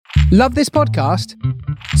Love this podcast?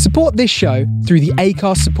 Support this show through the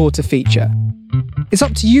Acast supporter feature. It's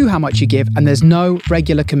up to you how much you give, and there's no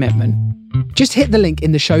regular commitment. Just hit the link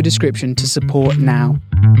in the show description to support now.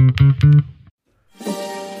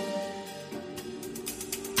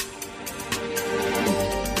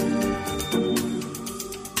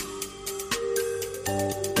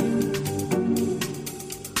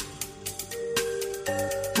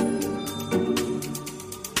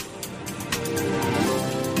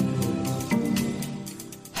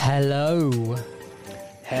 Hello.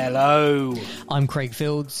 Hello. I'm Craig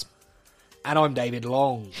Fields. And I'm David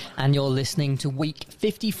Long. And you're listening to week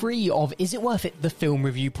 53 of Is It Worth It? The film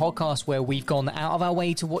review podcast, where we've gone out of our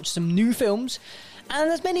way to watch some new films.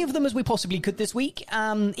 And as many of them as we possibly could this week.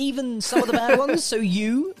 Even some of the bad ones, so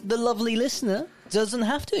you, the lovely listener, doesn't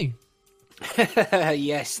have to.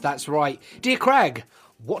 Yes, that's right. Dear Craig,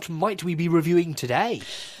 what might we be reviewing today?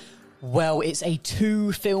 Well, it's a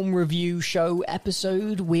 2-film review show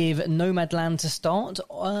episode with Nomadland to start,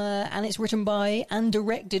 and it's written by and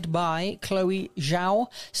directed by Chloe Zhao,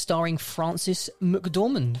 starring Frances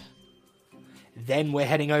McDormand. Then we're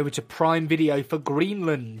heading over to Prime Video for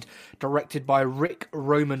Greenland, directed by Rick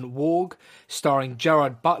Roman Warg, starring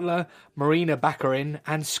Gerard Butler, Marina Baccarin,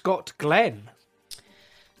 and Scott Glenn.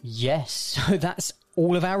 Yes, so that's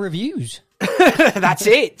all of our reviews. That's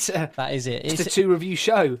it. That is it. It's a 2-review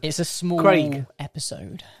show. It's a small Craig,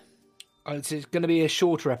 episode. It's going to be a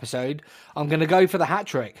shorter episode. I'm going to go for the hat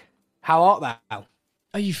trick. How art thou?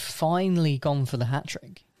 Oh, you've finally gone for the hat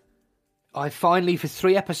trick. I finally, for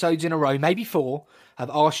 3 episodes in a row, maybe 4, have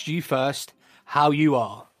asked you first how you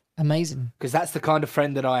are. Amazing. Because that's the kind of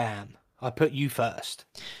friend that I am. I put you first.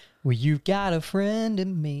 Well, you've got a friend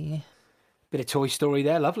in me. Bit of Toy Story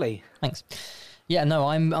there, lovely. Thanks. Yeah, no,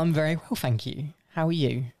 I'm very well, thank you. How are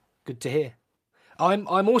you? Good to hear. I'm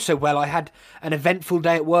also well. I had an eventful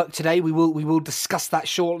day at work today. We will discuss that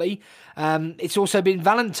shortly. It's also been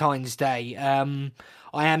Valentine's Day.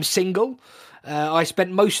 I am single. I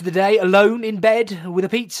spent most of the day alone in bed with a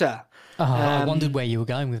pizza. Oh, I wondered where you were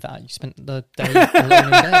going with that. You spent the day alone in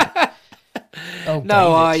bed. Oh,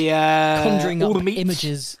 no, David, I conjuring all up the meats.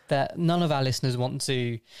 images that none of our listeners want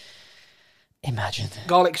to imagine.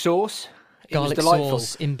 Garlic sauce. Garlic it was delightful.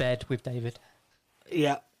 sauce in bed with David.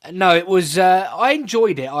 Yeah. No, it was. I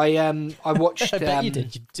enjoyed it. I watched. I bet you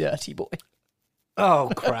did, you dirty boy.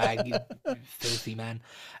 Oh, Craig, you filthy man.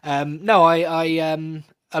 No, I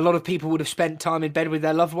a lot of people would have spent time in bed with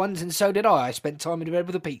their loved ones, and so did I. I spent time in bed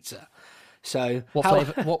with a pizza. So What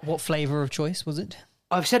flavour? What flavour of choice was it?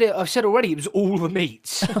 I've said already. It was all the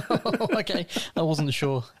meats. Okay, I wasn't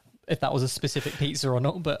sure if that was a specific pizza or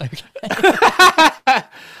not, but okay.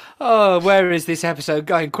 Oh, where is this episode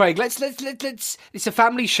going, Craig? Let's. It's a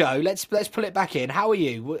family show. Let's pull it back in. How are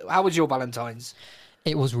you? How was your Valentine's?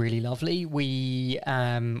 It was really lovely. We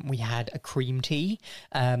had a cream tea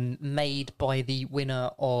made by the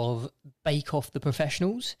winner of Bake Off the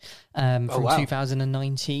Professionals from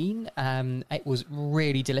 2019. It was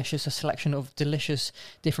really delicious, a selection of delicious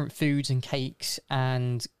different foods and cakes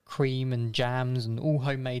and cream and jams and all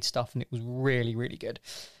homemade stuff, and it was really, really good.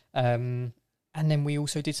 And then we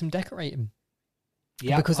also did some decorating.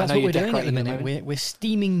 Yeah, because that's what we're doing at the minute. We're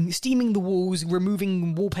steaming the walls,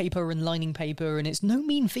 removing wallpaper and lining paper, and it's no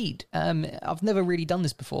mean feat. I've never really done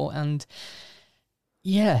this before, and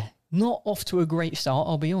yeah, not off to a great start,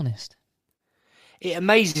 I'll be honest. It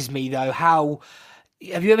amazes me though how.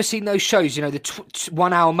 Have you ever seen those shows? You know, the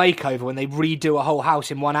 1 hour makeover when they redo a whole house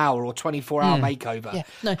in 1 hour, or 24-hour makeover. Yeah,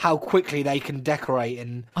 no. How quickly they can decorate,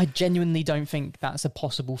 and I genuinely don't think that's a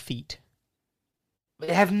possible feat.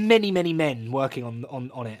 they have many men working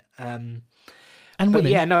on it. And but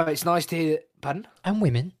women. yeah, no, it's nice to hear. Pardon? And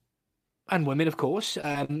women. And women, of course.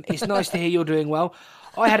 It's nice to hear you're doing well.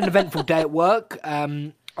 I had an eventful day at work.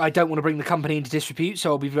 I don't want to bring the company into disrepute, so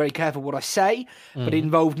I'll be very careful what I say. But it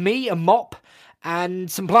involved me, a mop, and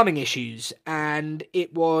some plumbing issues. And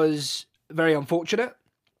it was very unfortunate,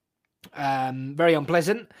 very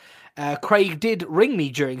unpleasant. Craig did ring me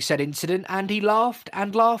during said incident, and he laughed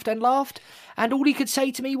and laughed and laughed. And all he could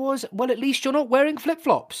say to me was, well, at least you're not wearing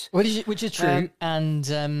flip-flops. Which is true. And,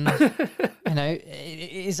 you know,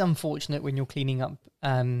 it is unfortunate when you're cleaning up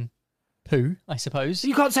poo, I suppose.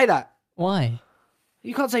 You can't say that. Why?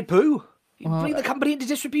 You can't say poo. You Well, bring the company into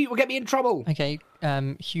disrepute will get me in trouble. Okay,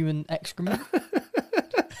 human excrement.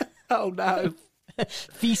 Oh, no.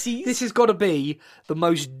 Feces. This has got to be the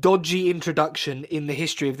most dodgy introduction in the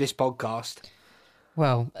history of this podcast.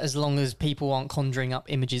 Well, as long as people aren't conjuring up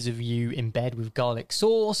images of you in bed with garlic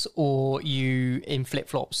sauce or you in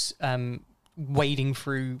flip-flops wading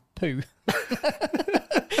through poo.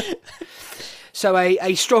 So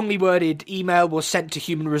a strongly worded email was sent to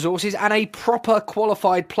Human Resources, and a proper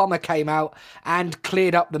qualified plumber came out and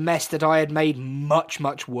cleared up the mess that I had made much,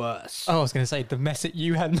 much worse. Oh, I was going to say the mess that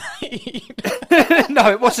you had made. No,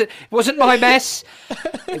 it wasn't. It wasn't my mess.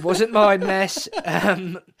 It wasn't my mess.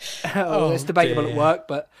 It's debatable at work,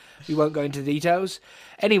 but we won't go into details.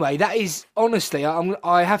 Anyway, that is honestly,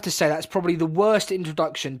 I have to say that's probably the worst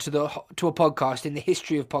introduction to a podcast in the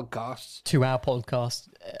history of podcasts. To our podcast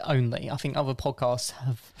only. I think other podcasts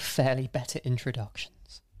have fairly better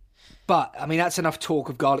introductions. But I mean, that's enough talk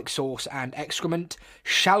of garlic sauce and excrement.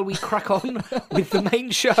 Shall we crack on with the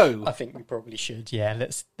main show? I think we probably should. Yeah,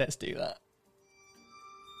 let's do that.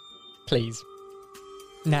 Please.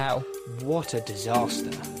 Now. What a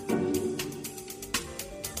disaster.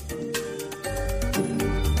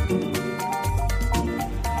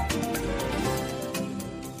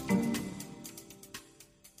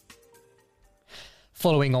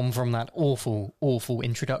 Following on from that awful, awful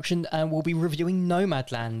introduction, we'll be reviewing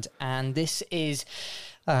Nomadland, and this is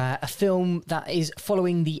a film that is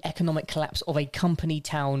following the economic collapse of a company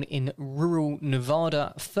town in rural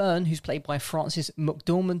Nevada. Fern, who's played by Frances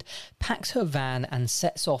McDormand, packs her van and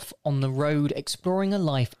sets off on the road exploring a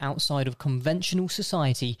life outside of conventional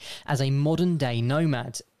society as a modern-day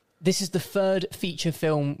nomad. This is the third feature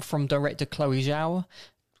film from director Chloe Zhao.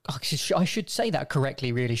 I should say that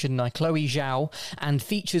correctly, really, shouldn't I? Chloe Zhao, and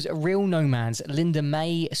features real nomads Linda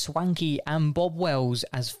May, Swanky, and Bob Wells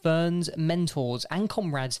as Fern's mentors and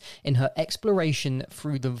comrades in her exploration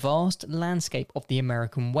through the vast landscape of the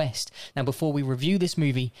American West. Now, before we review this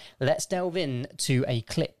movie, let's delve in to a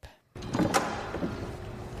clip.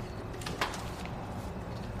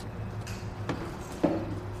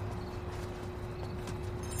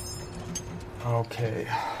 Okay,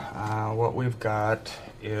 what we've got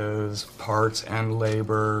is parts and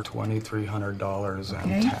labor, $2,300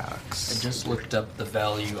 and tax. I just looked up the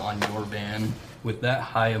value on your van. With that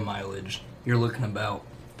high a mileage, you're looking about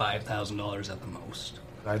 $5,000 at the most.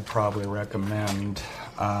 I'd probably recommend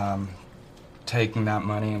taking that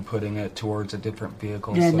money and putting it towards a different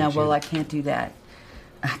vehicle. I can't do that.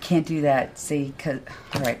 I can't do that, see, because,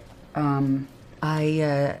 all right,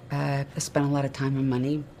 I spent a lot of time and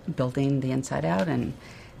money building the Inside Out, and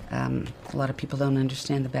a lot of people don't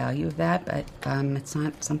understand the value of that, but it's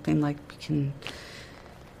not something like we can...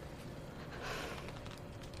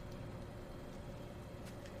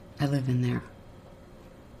 I live in there.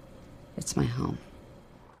 It's my home.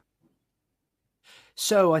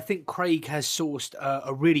 So I think Craig has sourced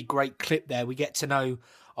a really great clip there. We get to know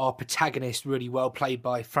our protagonist really well, played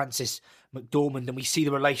by Frances McDormand, and we see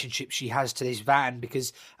the relationship she has to this van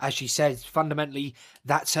because, as she says, fundamentally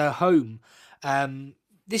that's her home.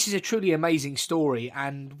 This is a truly amazing story,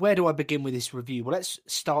 and where do I begin with this review? Well, let's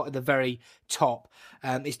start at the very top.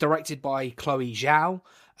 It's directed by Chloe Zhao,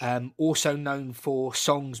 also known for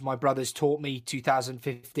songs My Brothers Taught Me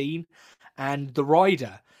 2015 and The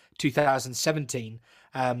Rider 2017.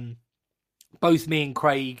 Both me and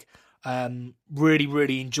Craig really,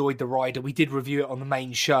 really enjoyed The Rider. We did review it on the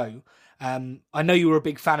main show. I know you were a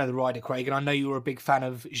big fan of The Rider, Craig, and I know you were a big fan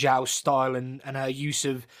of Zhao's style and her use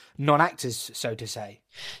of non-actors, so to say.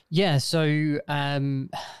 Yeah, so the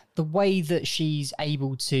way that she's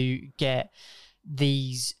able to get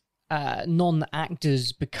these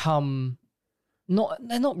non-actors become...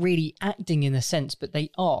 they're not really acting in a sense, but they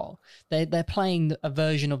are. They're playing a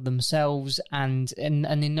version of themselves, and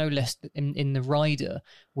in no less in The Rider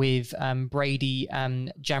with Brady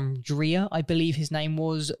Jandrea, I believe his name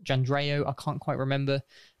was Jandreo. I can't quite remember,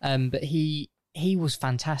 but he was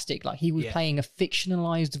fantastic. Like he was playing a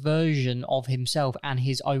fictionalized version of himself and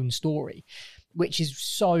his own story, which is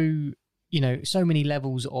so many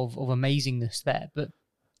levels of amazingness there. But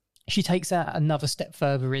she takes that another step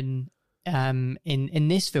further in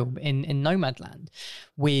this film, in Nomadland,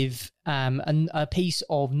 with a piece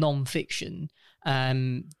of non-fiction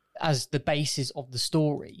as the basis of the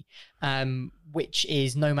story, which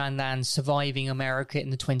is Nomadland Surviving America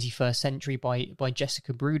in the 21st Century by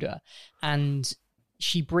Jessica Bruder. And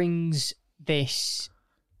she brings this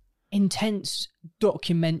intense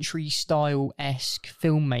documentary style-esque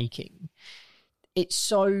filmmaking. It's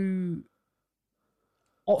so...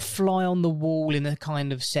 fly on the wall in a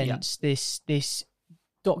kind of sense, this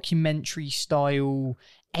documentary style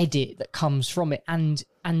edit that comes from it, and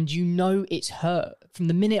it's her. From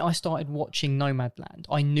the minute I started watching Nomadland,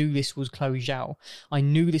 I knew this was Chloe Zhao. I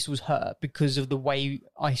knew this was her because of the way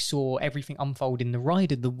I saw everything unfold in The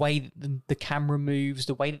Rider, the way that the camera moves,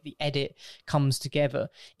 the way that the edit comes together.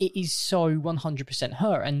 It is so 100%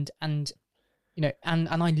 her, and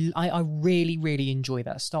I really, really enjoy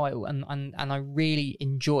that style, and I really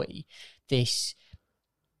enjoy this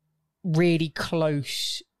really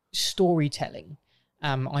close storytelling,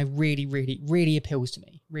 I really, really, really appeals to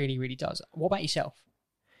me. Really, really does. What about yourself?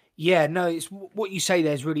 Yeah, no, it's what you say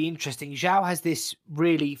there is really interesting. Zhao has this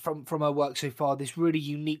really, from her work so far, this really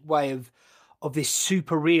unique way of this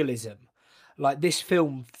super realism. Like, this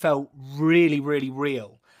film felt really, really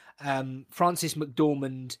real. Frances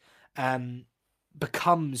McDormand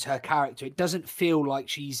becomes her character. It doesn't feel like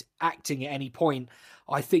she's acting at any point.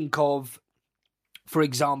 I think of, for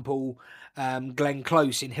example, Glenn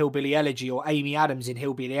Close in Hillbilly Elegy or Amy Adams in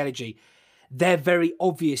Hillbilly Elegy. They're very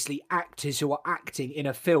obviously actors who are acting in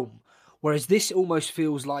a film, whereas this almost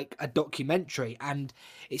feels like a documentary, and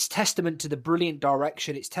it's testament to the brilliant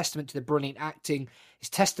direction, it's testament to the brilliant acting, it's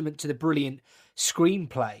testament to the brilliant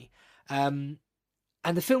screenplay. And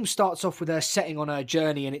the film starts off with her setting on her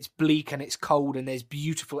journey, and it's bleak and it's cold, and there's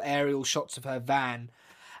beautiful aerial shots of her van.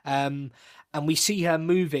 And we see her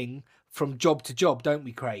moving from job to job, don't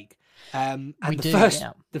we, Craig? And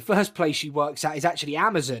the first place she works at is actually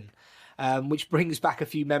Amazon, which brings back a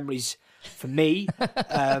few memories for me.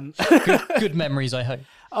 Good memories, I hope.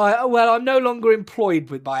 Well, I'm no longer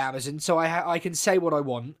employed by Amazon, so I can say what I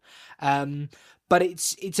want. But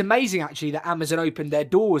it's amazing, actually, that Amazon opened their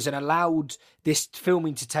doors and allowed this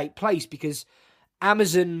filming to take place, because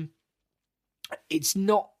Amazon, it's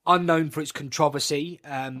not unknown for its controversy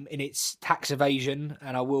in its tax evasion,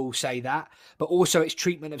 and I will say that, but also its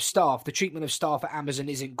treatment of staff. The treatment of staff at Amazon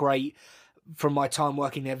isn't great. From my time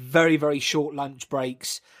working there, very, very short lunch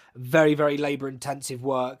breaks, very, very labour-intensive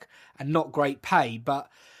work, and not great pay. But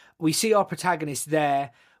we see our protagonist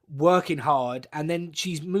there working hard, and then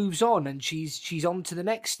she moves on, and she's on to the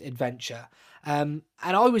next adventure. And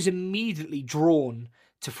I was immediately drawn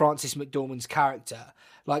to Frances McDormand's character.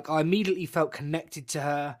 Like, I immediately felt connected to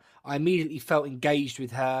her. I immediately felt engaged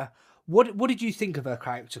with her. What did you think of her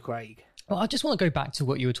character, Craig? Well, I just want to go back to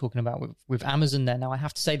what you were talking about with Amazon there. Now, I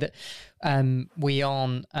have to say that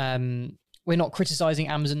we're not criticizing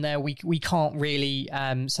Amazon there. We can't really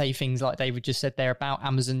say things like David just said there about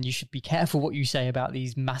Amazon. You should be careful what you say about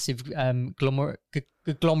these massive conglomerate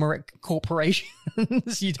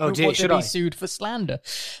corporations. You don't want to be sued for slander.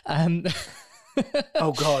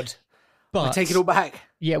 Oh, God. But I take it all back.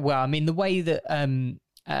 Yeah, well, I mean, the way that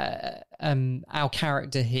our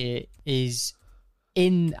character here is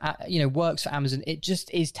works for Amazon, it just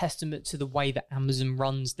is testament to the way that Amazon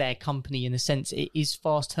runs their company, in a sense. It is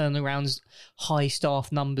fast turnarounds, high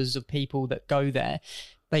staff numbers of people that go there.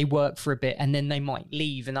 They work for a bit and then they might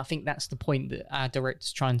leave. And I think that's the point that our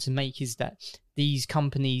director's trying to make, is that these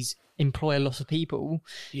companies employ a lot of people.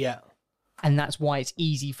 Yeah. And that's why it's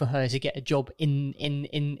easy for her to get a job in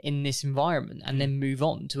this environment and then move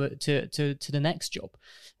on to the next job.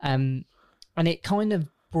 And it kind of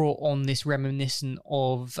brought on this reminiscent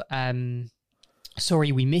of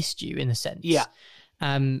Sorry We Missed You, in a sense. Yeah.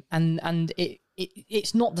 And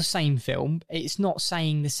it's not the same film. It's not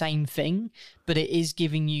saying the same thing, but it is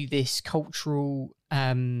giving you this cultural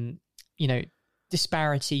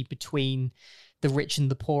disparity between the rich and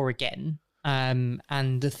the poor again.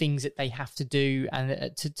 And the things that they have to do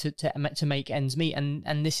and to make ends meet,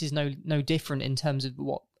 and this is no different in terms of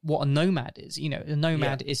what a nomad is. You know, a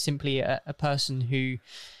nomad is simply a person who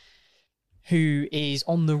is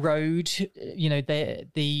on the road. You know,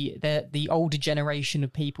 the older generation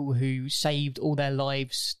of people who saved all their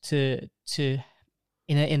lives to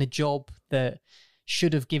in a job that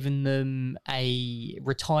should have given them a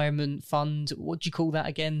retirement fund. What do you call that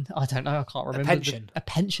again? I don't know. I can't remember. A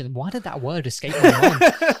pension. Why did that word escape my mind?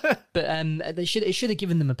 But it should have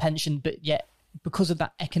given them a pension. But yet, because of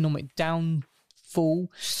that economic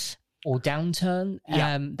downfall or downturn,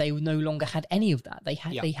 they no longer had any of that. They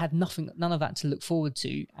had nothing, none of that to look forward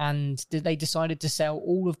to, and they decided to sell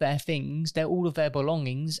all of their things, all of their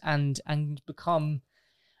belongings, and become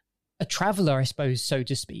a traveller, I suppose, so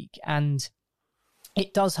to speak. And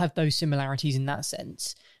it does have those similarities in that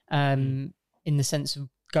sense, in the sense of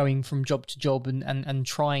going from job to job and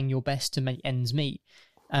trying your best to make ends meet.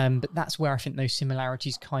 But that's where I think those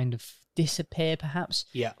similarities kind of disappear, perhaps.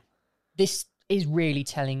 Yeah. This is really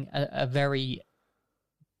telling a very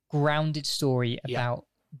grounded story about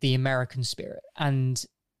the American spirit and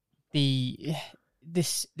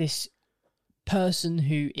this person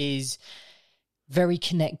who is very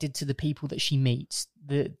connected to the people that she meets.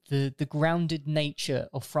 The grounded nature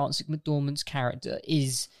of Frances McDormand's character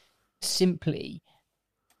is simply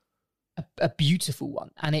a beautiful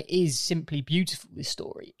one, and it is simply beautiful, this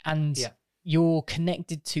story. And you're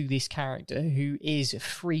connected to this character who is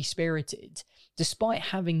free-spirited. Despite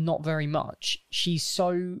having not very much, she's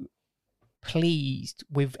so pleased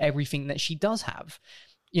with everything that she does have.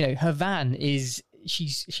 her van is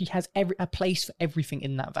she has a place for everything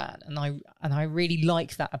in that van, and I really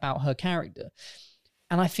like that about her character.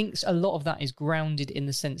 And I think a lot of that is grounded in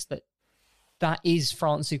the sense that is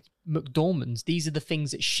Frances McDormand's. These are the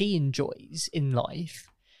things that she enjoys in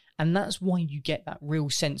life. And that's why you get that real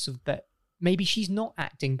sense of that maybe she's not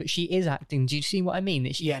acting, but she is acting. Do you see what I mean?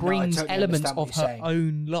 That she brings elements of her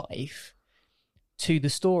own life to the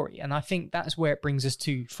story. And I think that's where it brings us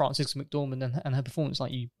to Frances McDormand and her performance,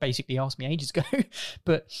 like you basically asked me ages ago.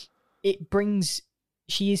 But it brings...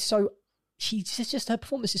 her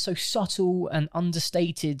performance is so subtle and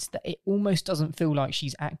understated that it almost doesn't feel like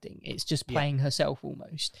she's acting. It's just playing herself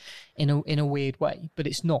almost in a weird way, but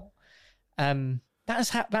it's not. That's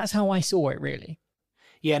how I saw it, really.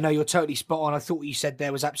 Yeah, no, you're totally spot on. I thought what you said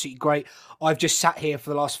there was absolutely great. I've just sat here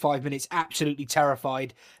for the last 5 minutes absolutely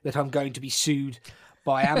terrified that I'm going to be sued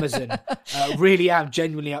by Amazon. Really am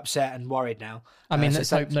genuinely upset and worried now. I mean,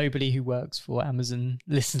 let's hope nobody who works for Amazon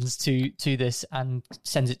listens to this and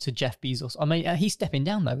sends it to Jeff Bezos. I mean, he's stepping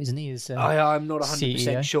down though, isn't he? I'm not 100%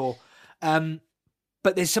 CEO. Sure.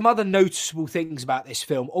 But there's some other noticeable things about this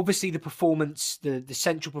film. Obviously, the performance, the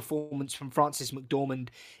central performance from Frances McDormand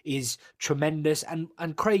is tremendous, and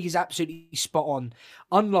Craig is absolutely spot on.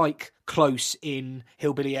 Unlike Close in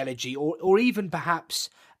Hillbilly Elegy, or even perhaps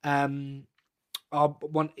our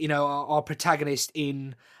protagonist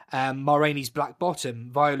in Ma Rainey's Black Bottom,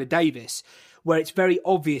 Viola Davis, where it's very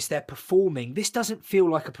obvious they're performing. This doesn't feel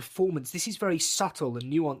like a performance. This is very subtle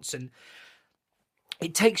and nuanced, and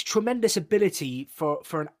it takes tremendous ability for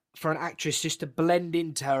an actress just to blend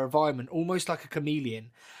into her environment, almost like a chameleon.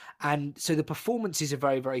 And so the performances are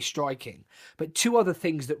very, very striking. But two other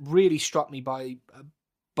things that really struck me by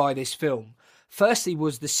this film. Firstly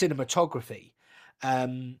was the cinematography.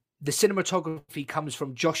 The cinematography comes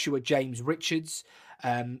from Joshua James Richards.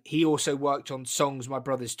 He also worked on Songs My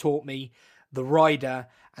Brothers Taught Me, The Rider,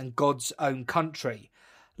 and God's Own Country.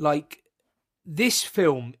 This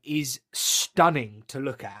film is stunning to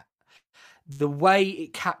look at. The way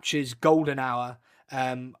it captures golden hour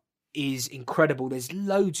is incredible. There's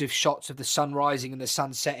loads of shots of the sun rising and the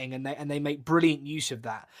sun setting, and they make brilliant use of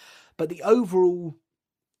that. But the overall,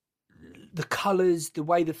 the colours, the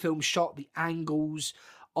way the film's shot, the angles,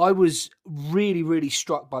 I was really, really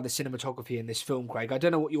struck by the cinematography in this film, Craig. I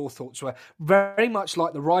don't know what your thoughts were. Very much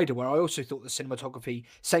like The Rider, where I also thought the cinematography,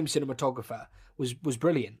 same cinematographer, was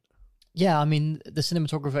brilliant. Yeah, I mean, the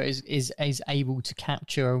cinematographer is able to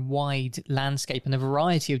capture a wide landscape and a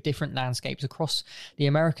variety of different landscapes across the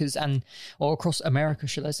Americas or across America,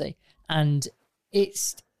 shall I say. And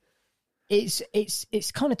it's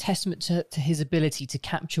kind of testament to his ability to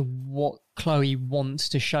capture what Chloe wants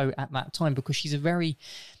to show at that time, because she's a very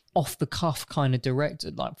off the cuff kind of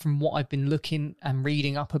director. Like, from what I've been looking and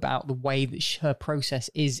reading up about the way that her process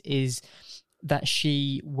is that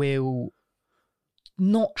she will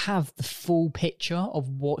not have the full picture of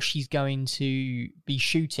what she's going to be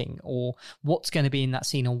shooting or what's going to be in that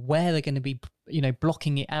scene or where they're going to be,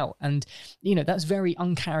 blocking it out. And, that's very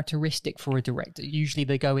uncharacteristic for a director. Usually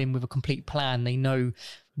they go in with a complete plan. They know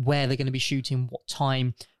where they're going to be shooting, what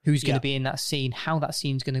time, who's going to be in that scene, how that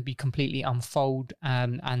scene's going to be completely unfold,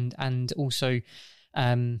 and also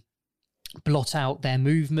blot out their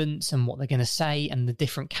movements and what they're going to say and the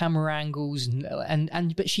different camera angles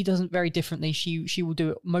and but she doesn't very differently. She will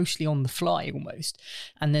do it mostly on the fly almost,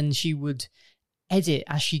 and then she would edit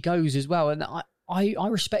as she goes as well. And I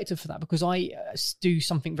respect her for that, because I do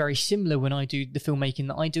something very similar when I do the filmmaking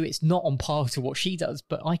that I do. It's not on par to what she does,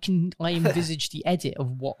 but I envisage the edit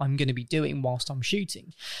of what I'm going to be doing whilst I'm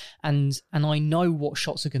shooting, and I know what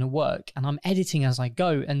shots are going to work, and I'm editing as I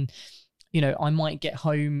go. And I might get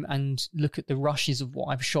home and look at the rushes of what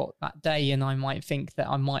I've shot that day, and I might think that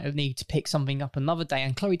I might need to pick something up another day.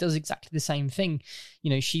 And Chloe does exactly the same thing.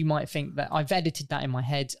 She might think that I've edited that in my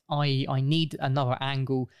head. I need another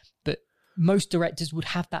angle, but most directors would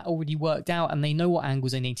have that already worked out, and they know what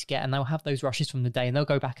angles they need to get, and they'll have those rushes from the day, and they'll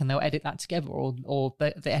go back and they'll edit that together, or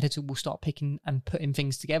the editor will start picking and putting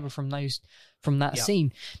things together from that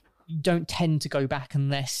scene. You don't tend to go back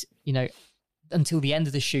unless, until the end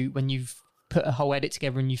of the shoot, when you've put a whole edit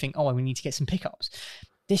together and you think, we need to get some pickups.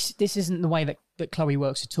 This isn't the way that Chloe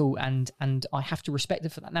works at all, and I have to respect her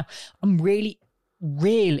for that. Now, I'm really,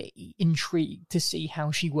 really intrigued to see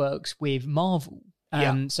how she works with Marvel.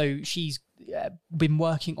 So she's been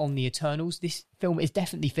working on the Eternals. This film is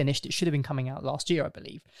definitely finished. It should have been coming out last year, I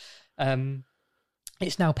believe.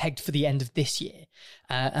 It's now pegged for the end of this year,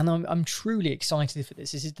 and I'm truly excited for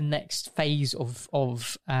this. This is the next phase of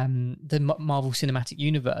the Marvel Cinematic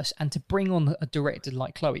Universe, and to bring on a director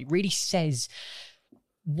like Chloe really says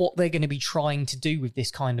what they're going to be trying to do with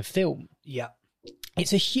this kind of film. Yeah.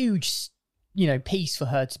 It's a huge, piece for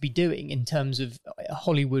her to be doing in terms of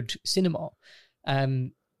Hollywood cinema,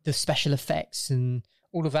 the special effects and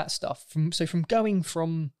all of that stuff. From going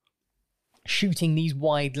from shooting these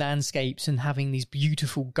wide landscapes and having these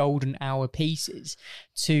beautiful golden hour pieces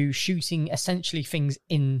to shooting essentially things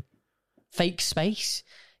in fake space,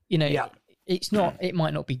 it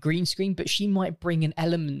might not be green screen, but she might bring an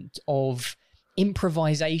element of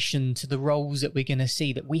improvisation to the roles that we're going to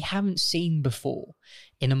see that we haven't seen before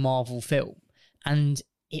in a Marvel film. And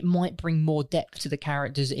it might bring more depth to the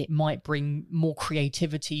characters. It might bring more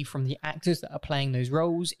creativity from the actors that are playing those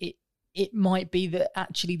roles. It might be that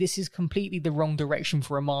actually this is completely the wrong direction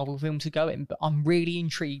for a Marvel film to go in, but I'm really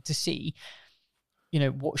intrigued to see,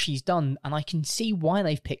 what she's done. And I can see why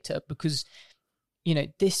they've picked her, because,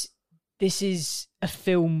 this is a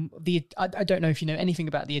film. I don't know if you know anything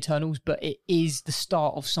about the Eternals, but it is the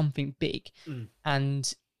start of something big.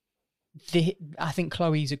 And I think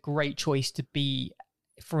Chloe's a great choice to be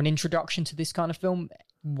for an introduction to this kind of film.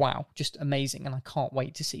 Wow, just amazing. And I can't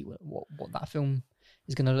wait to see what that film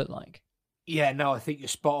is going to look like. Yeah, no, I think you're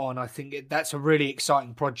spot on. I think that's a really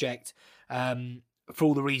exciting project for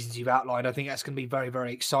all the reasons you've outlined. I think that's going to be very,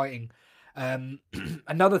 very exciting.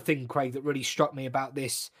 Another thing, Craig, that really struck me about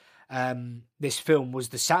this film was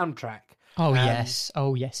the soundtrack. Oh,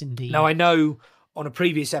 yes, indeed. Now, I know on a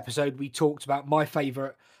previous episode we talked about my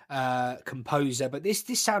favourite composer, but this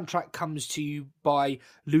soundtrack comes to you by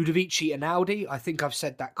Ludovici Einaudi. I think I've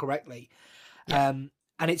said that correctly. Yeah.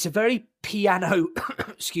 And it's a very piano,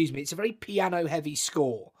 it's a very piano heavy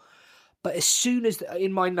score. But as soon as,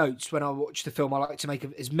 in my notes when I watch the film, I like to make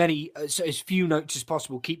as few notes as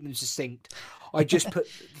possible, keep them succinct. I just put,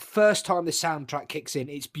 the first time the soundtrack kicks in,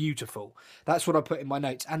 it's beautiful. That's what I put in my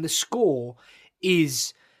notes. And the score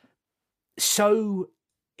is so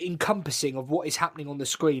encompassing of what is happening on the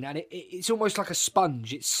screen, and it's almost like a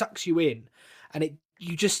sponge. It sucks you in, and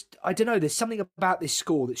I don't know, there's something about this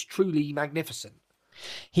score that's truly magnificent.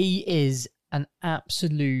 He is an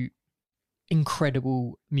absolute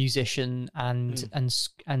incredible musician and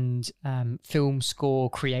film score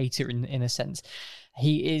creator in a sense.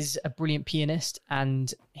 He is a brilliant pianist,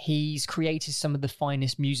 and he's created some of the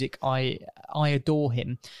finest music. I adore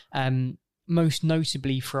him, most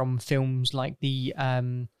notably from films like the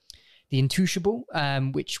Intouchable,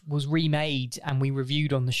 which was remade and we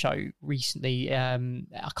reviewed on the show recently. I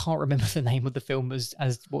can't remember the name of the film as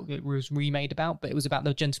what it was remade about, but it was about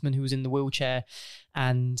the gentleman who was in the wheelchair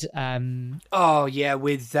and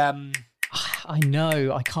with I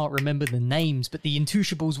know, I can't remember the names, but the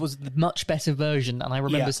Intouchables was the much better version, and I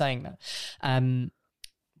remember saying that.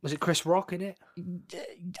 Was it Chris Rock in it?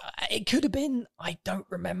 It could have been. I don't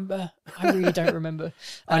remember. I really don't remember.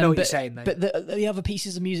 I know what you're saying, though. But the other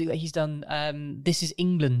pieces of music that he's done, This Is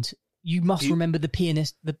England. You must remember the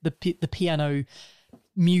pianist, the piano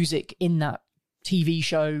music in that TV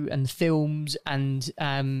show and films, and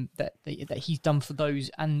that he's done for those,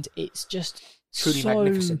 and it's just truly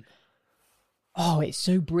magnificent. Oh, it's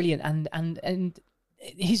so brilliant, and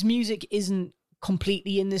his music isn't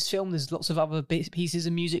completely in this film. There's lots of other pieces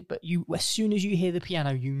of music, but as soon as you hear the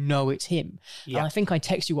piano, you know it's him. Yeah. And I think I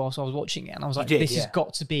texted you whilst I was watching it, and I was like, this has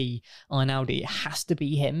got to be Einaudi. It has to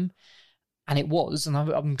be him. And it was, and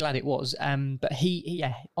I'm glad it was. But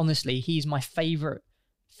honestly, he's my favorite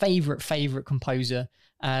composer.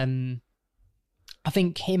 I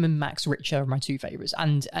think him and Max Richter are my two favorites.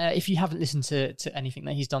 And if you haven't listened to anything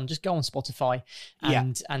that he's done, just go on Spotify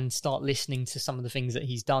and start listening to some of the things that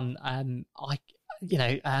he's done.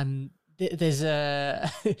 There's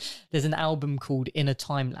an album called Inner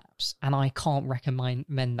Time Lapse, and I can't recommend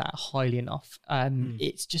that highly enough.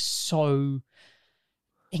 It's just so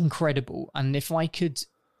incredible. And if I could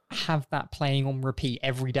have that playing on repeat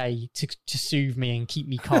every day to soothe me and keep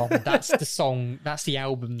me calm, that's the song, that's the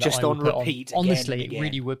album that just I would on repeat on. Honestly, again. It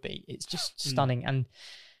really would be. It's just stunning. And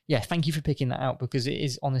thank you for picking that out, because it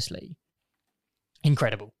is honestly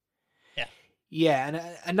incredible. Yeah, and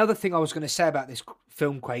another thing I was going to say about this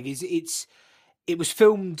film, Craig, is it was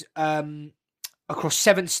filmed across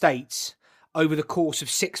 7 states over the course of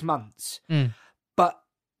 6 months. But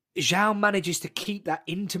Zhao manages to keep that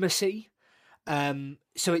intimacy.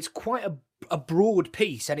 So it's quite a broad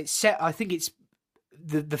piece, and it's set. I think it's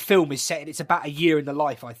the film is set. It's about a year in the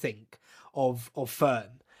life, I think, of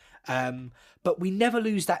Fern. But we never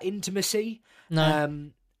lose that intimacy.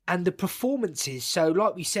 No. And the performances. So,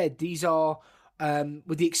 like we said, these are,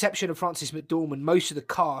 with the exception of Frances McDormand, most of the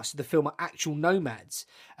cast of the film are actual nomads,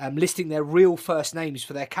 listing their real first names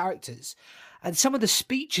for their characters. And some of the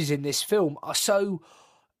speeches in this film are so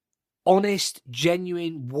honest,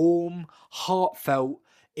 genuine, warm, heartfelt,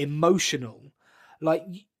 emotional. Like,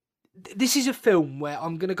 this is a film where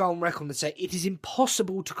I'm going to go on record and say it is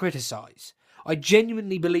impossible to criticise. I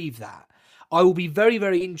genuinely believe that. I will be very,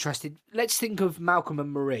 very interested. Let's think of Malcolm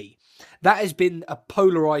and Marie. That has been a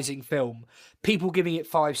polarising film. People giving it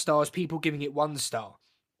 5 stars, people giving it 1 star.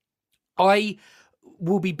 I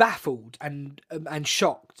will be baffled and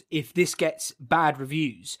shocked if this gets bad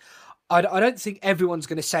reviews. I don't think everyone's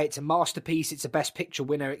going to say it's a masterpiece, it's a Best Picture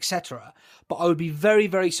winner, etc. But I would be very,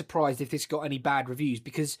 very surprised if this got any bad reviews,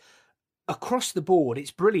 because across the board,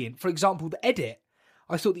 it's brilliant. For example, the edit.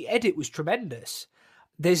 I thought the edit was tremendous.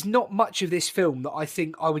 There's not much of this film that I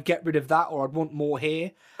think I would get rid of that or I'd want more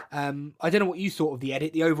here. I don't know what you thought of the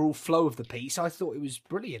edit, the overall flow of the piece. I thought it was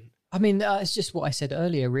brilliant. I mean, it's just what I said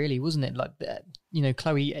earlier, really, wasn't it? Like,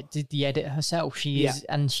 Chloe did the edit herself. She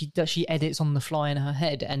edits on the fly in her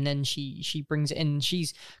head, and then she brings it in.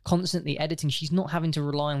 She's constantly editing. She's not having to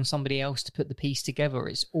rely on somebody else to put the piece together.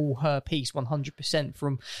 It's all her piece, 100%,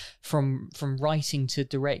 from writing to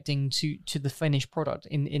directing to the finished product.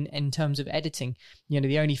 In terms of editing,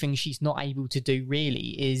 the only thing she's not able to do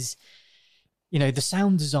really is, the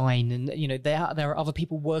sound design, and, there are other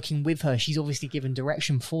people working with her. She's obviously given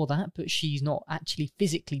direction for that, but she's not actually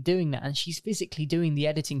physically doing that. And she's physically doing the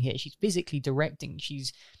editing here. She's physically directing.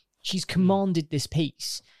 She's commanded this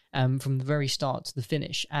piece from the very start to the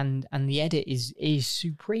finish. And the edit is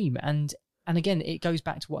supreme. And again, it goes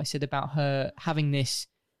back to what I said about her having this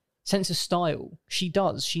sense of style. She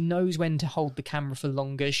does. She knows when to hold the camera for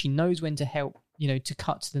longer. She knows when to help, to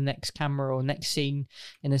cut to the next camera or next scene,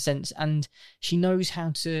 in a sense. And she knows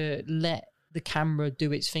how to let the camera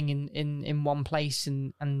do its thing in one place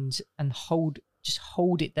and hold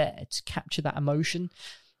it there to capture that emotion.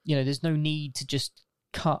 There's no need to just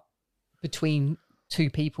cut between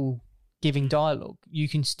 2 people giving dialogue. You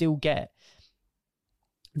can still get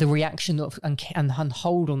the reaction and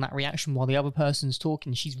hold on that reaction while the other person's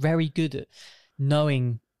talking. She's very good at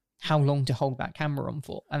knowing how long to hold that camera on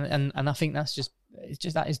for, and I think that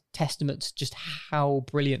is testament to just how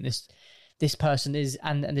brilliant this person is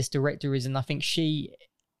and this director is. And I think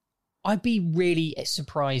I'd be really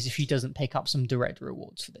surprised if she doesn't pick up some director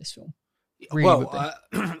awards for this film. Really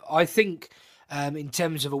I think in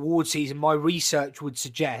terms of award season, my research would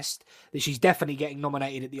suggest that she's definitely getting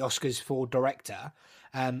nominated at the Oscars for director.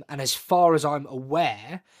 And as far as I'm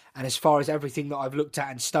aware, and as far as everything that I've looked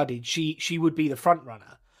at and studied, she would be the front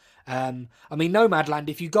runner. I mean, Nomadland,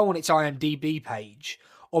 if you go on its IMDb page,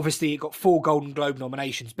 obviously it got 4 Golden Globe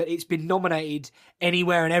nominations, but it's been nominated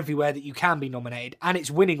anywhere and everywhere that you can be nominated, and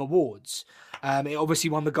it's winning awards. It obviously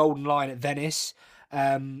won the Golden Lion at Venice.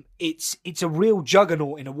 It's a real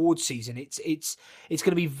juggernaut in awards season. It's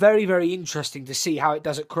going to be very, very interesting to see how it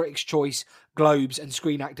does at Critics' Choice, Globes, and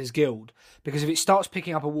Screen Actors Guild, because if it starts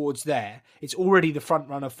picking up awards there, it's already the front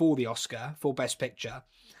runner for the Oscar for Best Picture.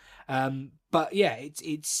 But yeah,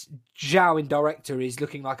 it's Zhao in director is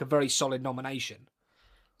looking like a very solid nomination.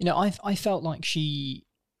 I felt like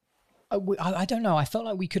I don't know. I felt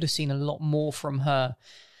like we could have seen a lot more from her.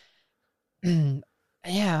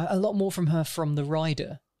 Yeah, a lot more from her from The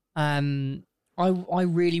Rider. I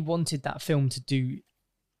really wanted that film to do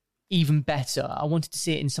even better. I wanted to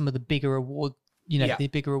see it in some of the bigger the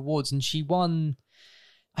bigger awards, and she won.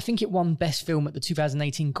 I think it won Best Film at the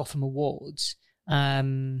 2018 Gotham Awards.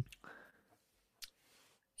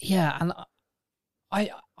 Yeah, and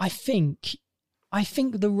I think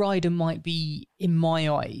The Rider might be, in my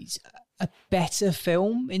eyes, a better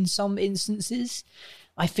film in some instances.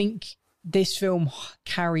 I think this film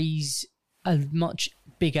carries a much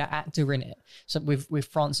bigger actor in it, so with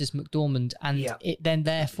Frances McDormand, and it then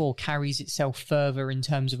therefore carries itself further in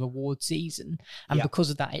terms of award season, and because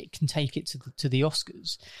of that, it can take it to the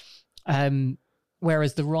Oscars.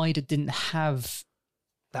 Whereas The Rider didn't have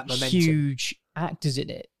that momentum. Huge actors in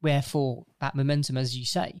it, wherefore that momentum, as you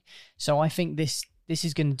say. So I think this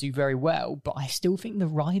is going to do very well, but I still think The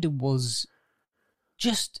Rider was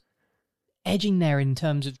just edging there in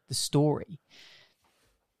terms of the story.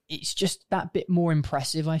 It's just that bit more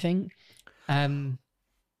impressive, I think, and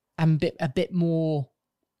a bit more.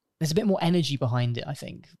 There's a bit more energy behind it, I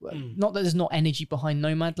think. Not that there's not energy behind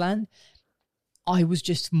Nomadland. I was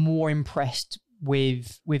just more impressed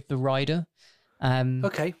with The Rider.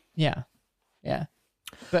 Okay. Yeah.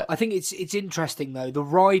 But I think it's interesting though. The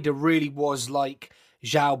Rider really was like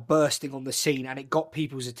Zhao bursting on the scene, and it got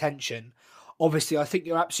people's attention. obviously, I think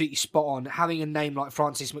you're absolutely spot on. Having a name like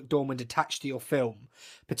Frances McDormand attached to your film,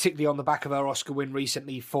 particularly on the back of her Oscar win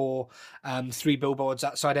recently for 3 Billboards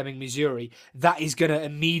Outside Ebbing, Missouri, that is going to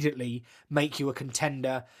immediately make you a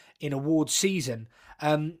contender in awards season.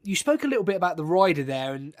 You spoke a little bit about the rider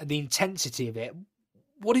there and the intensity of it.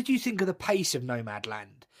 What did you think of the pace of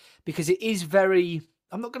Nomadland? Because it is very,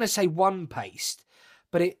 I'm not going to say one-paced,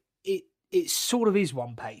 but it sort of is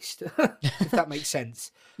one-paced, if that makes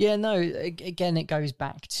sense. Yeah, no, again, it goes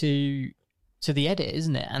back to the edit,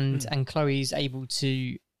 isn't it? And Chloe's able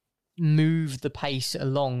to move the pace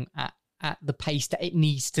along at the pace that it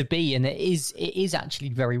needs to be, and it is actually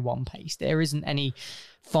very one-paced. There isn't any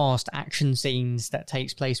fast action scenes that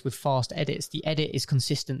takes place with fast edits. The edit is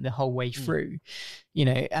consistent the whole way through,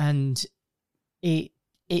 and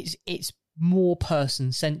it's more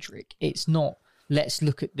person-centric. It's not, let's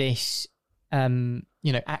look at this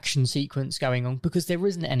action sequence going on, because there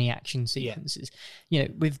isn't any action sequences.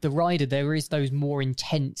 With the rider, there is those more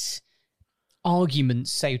intense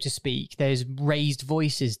arguments, so to speak. There's raised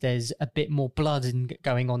voices, there's a bit more blood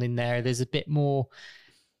going on in there, there's a bit more,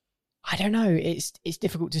 I don't know, it's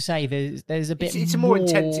difficult to say. There's a bit it's a more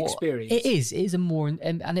intense experience. It is a more,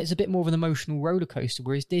 and it's a bit more of an emotional roller coaster,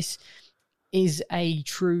 whereas this is a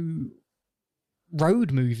true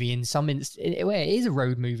road movie in some instance. Well, it is a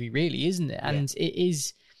road movie, really, isn't it? And it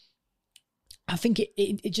is, I think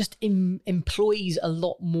it just employs a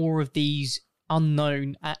lot more of these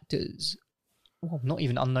unknown actors, well, not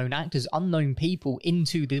even unknown actors, unknown people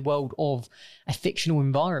into the world of a fictional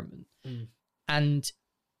environment. And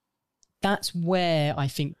that's where I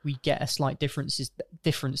think we get a slight difference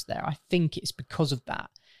there. I think it's because of that,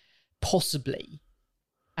 possibly.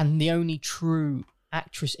 And the only true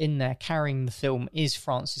actress in there carrying the film is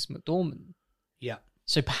Frances McDormand. Yeah.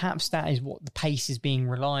 So perhaps that is what the pace is being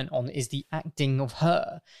reliant on, is the acting of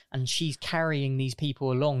her, and she's carrying these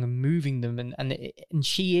people along and moving them, and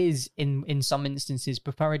she is in some instances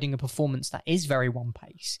providing a performance that is very one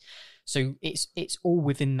pace. So it's all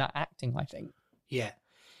within that acting, I think. Yeah.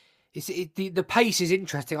 The pace is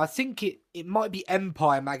interesting. I think it might be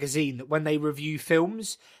Empire magazine that when they review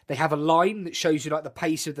films, they have a line that shows you like the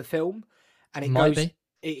pace of the film, and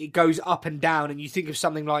it goes up and down, and you think of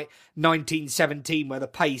something like 1917 where the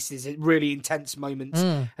pace is a really intense moment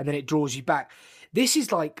and then it draws you back. This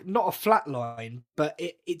is like not a flat line, but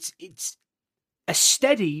it's a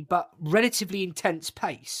steady but relatively intense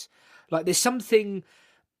pace. Like there's something,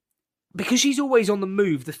 because she's always on the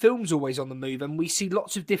move, the film's always on the move, and we see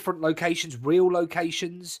lots of different locations, real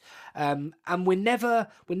locations, and we're never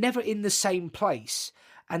in the same place,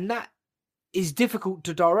 and that is difficult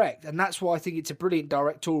to direct, and that's why I think it's a brilliant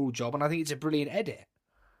directorial job, and I think it's a brilliant edit.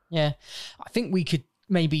 Yeah, I think we could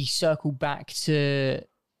maybe circle back to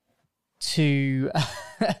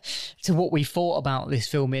what we thought about this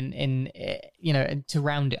film in to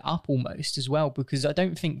round it up almost as well, because I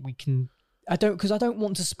don't think we can. I don't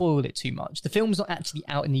want to spoil it too much. The film's not actually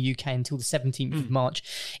out in the UK until the 17th of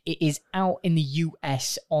March. It is out in the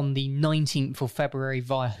US on the 19th of February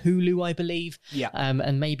via Hulu, I believe. Yeah.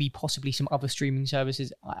 And maybe possibly some other streaming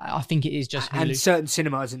services. I think it is just Hulu. And certain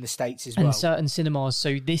cinemas in the States as well. And certain cinemas.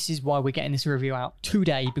 So this is why we're getting this review out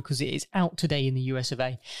today, because it is out today in the US of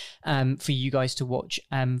A for you guys to watch.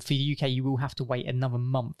 For the UK, you will have to wait another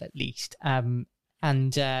month at least.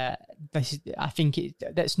 And I think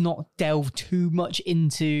let's not delve too much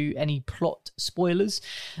into any plot spoilers.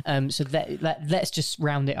 So let's just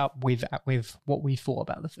round it up with what we thought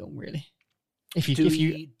about the film, really.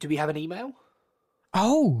 Do we have an email?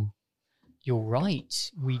 Oh, you're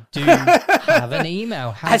right. We do have an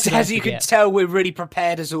email. As you can tell, we're really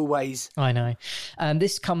prepared as always. I know.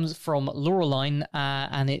 This comes from Laureline,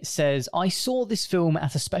 and it says, I saw this film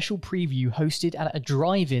at a special preview hosted at a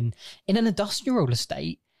drive-in in an industrial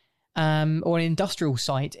estate, or an industrial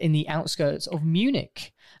site in the outskirts of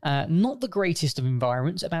Munich. Not the greatest of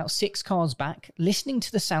environments, about 6 cars back, listening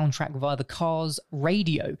to the soundtrack via the car's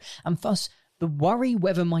radio, and thus the worry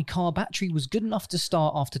whether my car battery was good enough to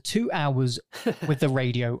start after 2 hours with the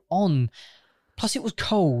radio on. Plus, it was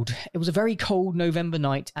cold. It was a very cold November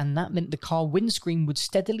night, and that meant the car windscreen would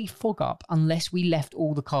steadily fog up unless we left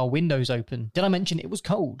all the car windows open. Did I mention it was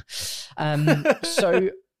cold?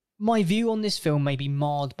 So my view on this film may be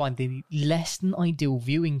marred by the less than ideal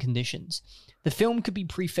viewing conditions. The film could be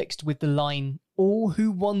prefixed with the line, all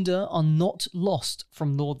who wander are not lost,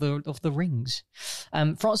 from Lord of the Rings.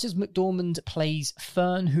 Frances McDormand plays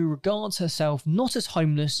Fern, who regards herself not as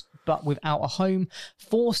homeless, but without a home,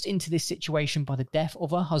 forced into this situation by the death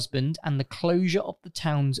of her husband and the closure of the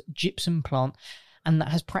town's gypsum plant, and that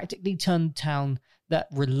has practically turned the town that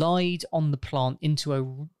relied on the plant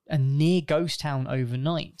into a near ghost town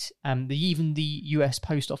overnight. Even the US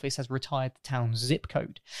Post Office has retired the town's zip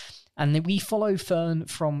code. And then we follow Fern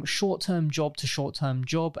from short-term job to short-term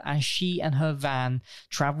job as she and her van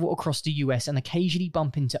travel across the US and occasionally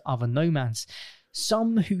bump into other nomads.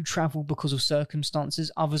 Some who travel because of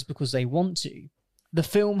circumstances, others because they want to. The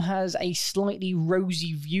film has a slightly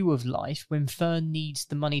rosy view of life. When Fern needs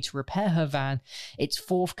the money to repair her van, it's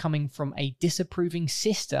forthcoming from a disapproving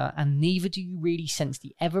sister, and neither do you really sense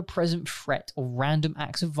the ever-present threat of random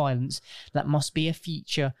acts of violence that must be a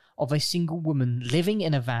feature of a single woman living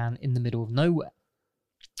in a van in the middle of nowhere.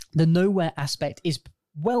 The nowhere aspect is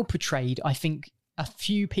well portrayed. I think a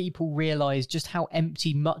few people realise just how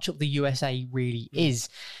empty much of the USA really is.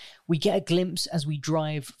 We get a glimpse as we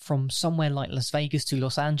drive from somewhere like Las Vegas to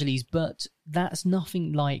Los Angeles, but that's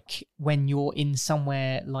nothing like when you're in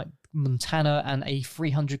somewhere like Montana and a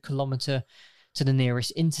 300 kilometre to the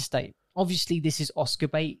nearest interstate. Obviously, this is Oscar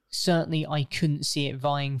bait. Certainly, I couldn't see it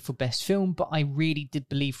vying for Best Film, but I really did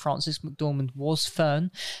believe Frances McDormand was Fern,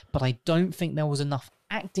 but I don't think there was enough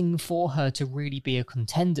acting for her to really be a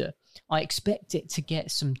contender. I expect it to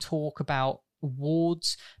get some talk about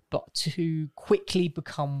awards, but to quickly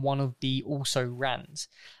become one of the also-rans.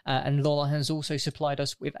 And Lola has also supplied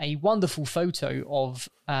us with a wonderful photo of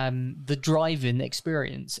the drive-in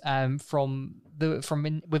experience from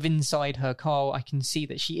inside her car. I can see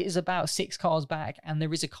that she is about 6 cars back, and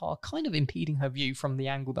there is a car kind of impeding her view from the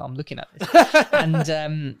angle that I'm looking at this.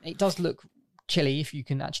 And it does look chilly, if you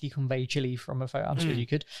can actually convey chilly from a photo. I'm sure you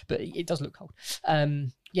could, but it does look cold.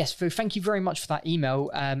 Yes, so thank you very much for that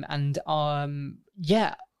email.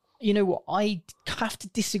 Yeah, you know what? I have to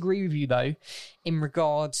disagree with you, though, in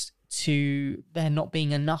regards to there not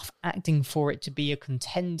being enough acting for it to be a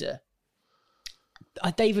contender.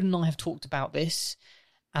 David and I have talked about this,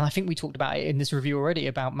 and I think we talked about it in this review already,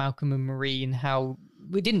 about Malcolm and Marie, and how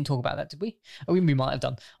we didn't talk about that, did we? Oh, we might have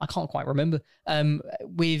done. I can't quite remember.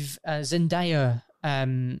 With Zendaya,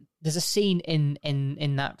 there's a scene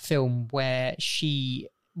in that film where she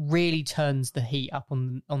really turns the heat up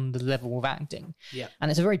on the level of acting. Yeah. And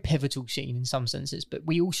it's a very pivotal scene in some senses, but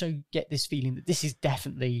we also get this feeling that this is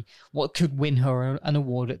definitely what could win her an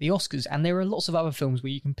award at the Oscars. And there are lots of other films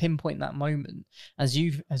where you can pinpoint that moment, as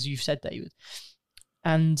you've said, David.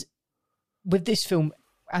 And with this film,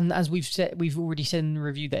 and as we've already said in the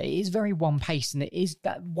review, that it is very one-paced, and it is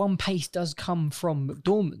that one pace does come from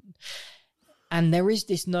McDormand. And there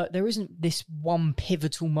isn't this one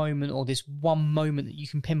pivotal moment or this one moment that you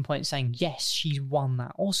can pinpoint saying, yes, she's won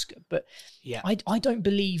that Oscar. But yeah, I don't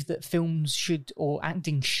believe that films should, or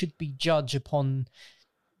acting should be judged upon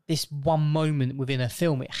this one moment within a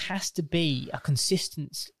film. It has to be a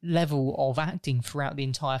consistent level of acting throughout the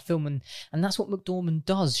entire film. And that's what McDormand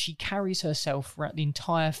does. She carries herself throughout the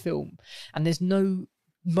entire film. And there's no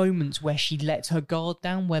moments where she lets her guard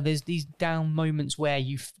down, where there's these down moments where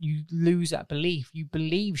you lose that belief. You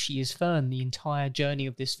believe she is Fern the entire journey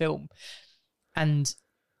of this film, and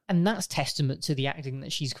that's testament to the acting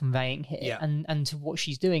that she's conveying here, and to what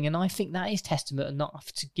she's doing. And I think that is testament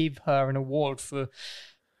enough to give her an award for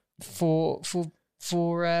the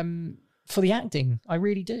acting. I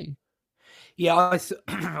really do. Yeah,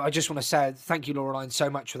 I just want to say thank you, Laureline,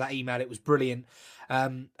 so much for that email. It was brilliant.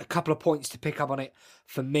 A couple of points to pick up on it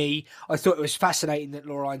for me. I thought it was fascinating that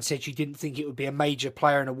Laureline said she didn't think it would be a major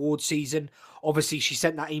player in award season. Obviously, she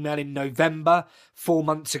sent that email in November, 4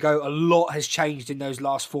 months ago. A lot has changed in those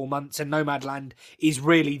last 4 months, and Nomadland is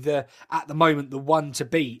really at the moment, the one to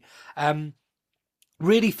beat.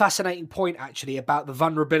 Really fascinating point, actually, about the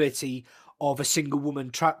vulnerability of a single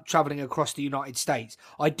woman travelling across the United States.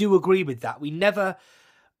 I do agree with that. We never...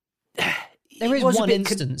 There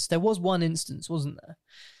was one instance, wasn't there?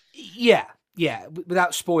 Yeah,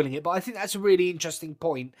 without spoiling it. But I think that's a really interesting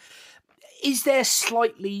point. Is there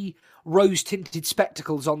slightly rose-tinted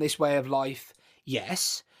spectacles on this way of life?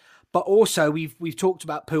 Yes. But also, we've talked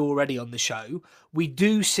about poo already on the show. We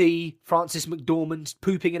do see Frances McDormand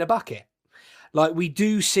pooping in a bucket. Like, we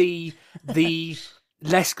do see the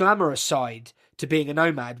less glamorous side to being a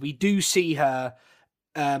nomad. We do see her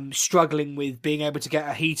struggling with being able to get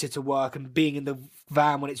a heater to work and being in the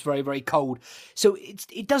van when it's very, very cold. So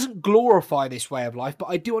it doesn't glorify this way of life, but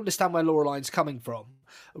I do understand where Laureline's coming from.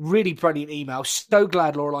 Really brilliant email. So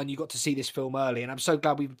glad, Laureline, you got to see this film early, and I'm so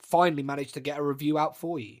glad we finally managed to get a review out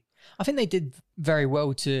for you. I think they did very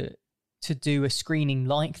well to do a screening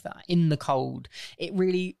like that in the cold. It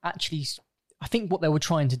really actually... I think what they were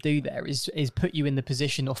trying to do there is put you in the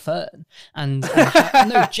position of Fern. And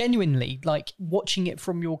no, genuinely, like, watching it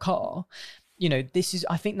from your car,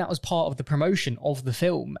 I think that was part of the promotion of the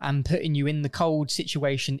film and putting you in the cold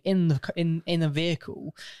situation in a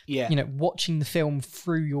vehicle. Yeah. Watching the film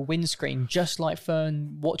through your windscreen, just like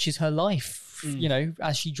Fern watches her life,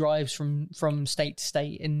 as she drives from state to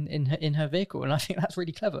state in her vehicle. And I think that's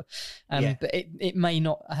really clever. But it may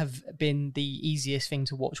not have been the easiest thing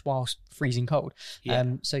to watch whilst freezing cold.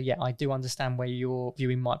 So I do understand where your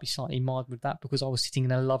viewing might be slightly marred with that, because I was sitting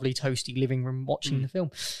in a lovely toasty living room watching the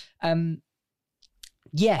film.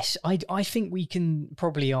 Yes, I think we can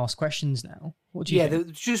probably ask questions now. What do you think?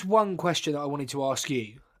 There's just one question that I wanted to ask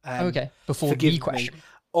you. Before the question.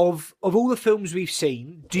 Of all the films we've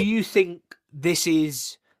seen, do you think this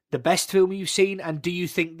is the best film you've seen? And do you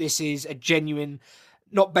think this is a genuine,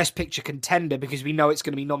 not Best Picture contender, because we know it's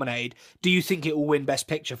going to be nominated? Do you think it will win Best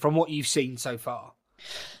Picture from what you've seen so far?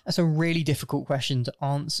 That's a really difficult question to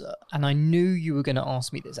answer. And I knew you were going to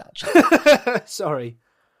ask me this, actually. Sorry.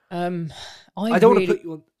 I don't want to put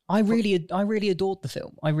you on. I really adored the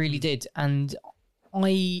film. I really did, and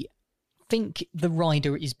I think The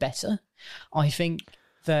Rider is better. I think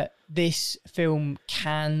that this film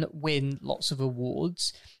can win lots of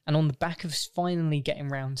awards, and on the back of finally getting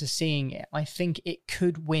round to seeing it, I think it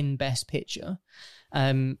could win Best Picture.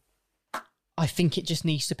 I think it just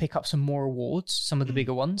needs to pick up some more awards, some of the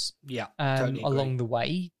bigger ones, totally along the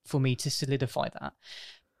way for me to solidify that.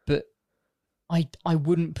 But I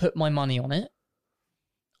wouldn't put my money on it.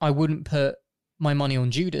 I wouldn't put my money on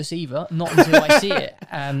Judas either, not until I see it,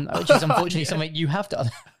 which is unfortunately something you have done.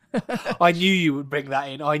 I knew you would bring that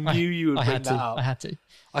in. I knew you would bring that up. I had to.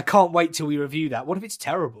 I can't wait till we review that. What if it's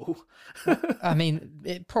terrible? I mean,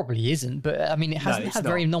 it probably isn't, but I mean, it hasn't had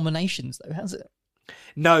very nominations though, has it?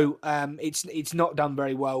 No, it's not done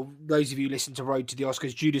very well. Those of you who listen to Road to the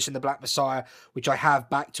Oscars, Judas and the Black Messiah, which I have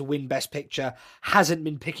back to win Best Picture, hasn't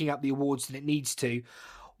been picking up the awards that it needs to.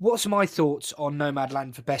 What's my thoughts on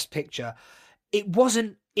Nomadland for Best Picture? It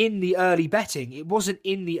wasn't in the early betting. It wasn't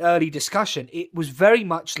in the early discussion. It was very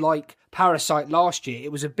much like Parasite last year.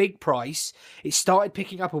 It was a big price. It started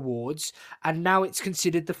picking up awards, and now it's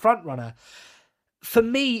considered the front runner. For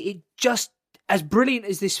me, it just, as brilliant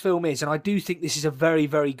as this film is, and I do think this is a very,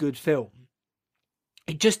 very good film,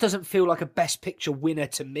 it just doesn't feel like a Best Picture winner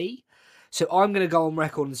to me. So I'm going to go on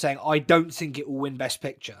record and saying I don't think it will win Best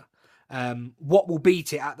Picture. What will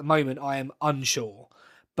beat it at the moment, I am unsure.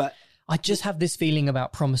 But I just have this feeling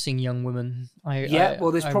about Promising Young Woman. There's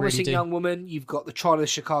Promising really Young Woman. You've got The Trial of the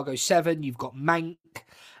Chicago 7. You've got Mank.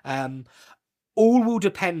 All will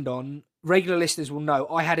depend on, regular listeners will know,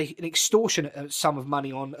 I had an extortionate sum of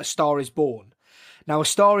money on A Star is Born. Now, A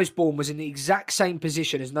Star is Born was in the exact same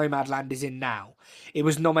position as Nomadland is in now. It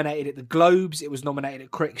was nominated at the Globes, it was nominated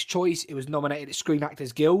at Critics' Choice, it was nominated at Screen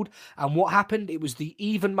Actors Guild, and what happened? It was the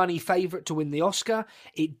even money favourite to win the Oscar.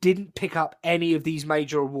 It didn't pick up any of these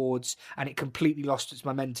major awards, and it completely lost its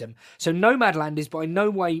momentum. So Nomadland is by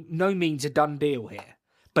no means a done deal here.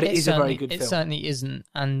 But it is a very good film. It certainly isn't.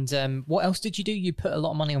 And what else did you do? You put a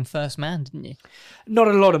lot of money on First Man, didn't you? Not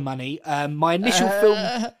a lot of money. My initial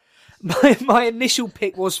film... My initial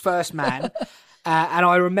pick was First Man, and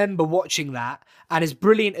I remember watching that, and as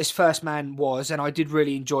brilliant as First Man was, and I did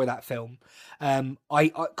really enjoy that film,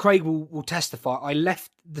 Craig will testify, I left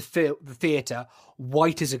the theatre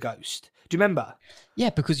white as a ghost. Do you remember? Yeah,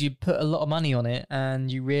 because you put a lot of money on it,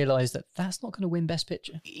 and you realised that that's not going to win Best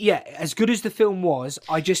Picture. Yeah, as good as the film was,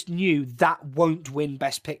 I just knew that won't win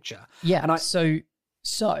Best Picture. Yeah, and so...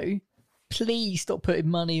 Please stop putting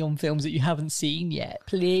money on films that you haven't seen yet.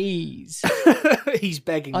 Please. He's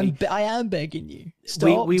begging me. I am begging you.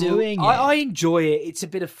 Stop doing it. I enjoy it. It's a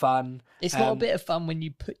bit of fun. It's not a bit of fun when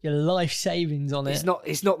you put your life savings on it.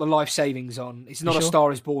 It's not the life savings on. It's not A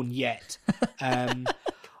Star is Born yet.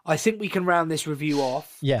 I think we can round this review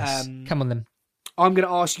off. Yes. Come on then. I'm going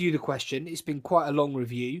to ask you the question. It's been quite a long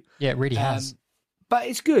review. Yeah, it really has. But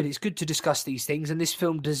it's good. It's good to discuss these things, and this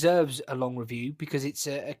film deserves a long review because it's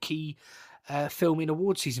a key film in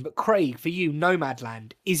award season. But Craig, for you,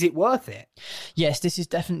 Nomadland, is it worth it? Yes, this is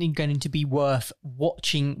definitely going to be worth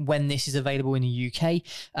watching when this is available in the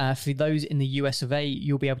UK. For those in the US of A,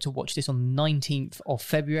 you'll be able to watch this on the 19th of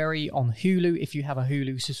February on Hulu if you have a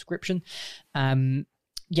Hulu subscription.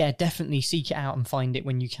 Yeah, definitely seek it out and find it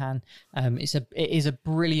when you can. It is a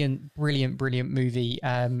brilliant movie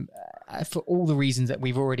for all the reasons that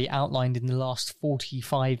we've already outlined in the last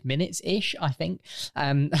 45 minutes-ish, I think.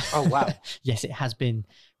 Oh, wow. Yes, it has been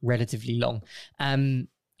relatively long. I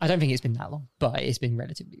don't think it's been that long, but it's been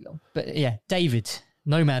relatively long. But yeah, David,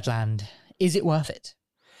 Nomadland, is it worth it?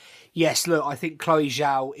 Yes, look, I think Chloe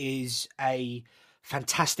Zhao is a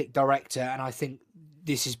fantastic director, and I think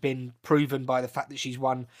this has been proven by the fact that she's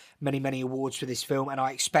won many, many awards for this film, and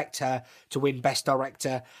I expect her to win Best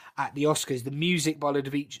Director at the Oscars. The music by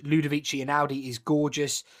Ludovici Einaudi is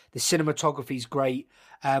gorgeous. The cinematography is great.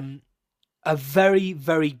 A very,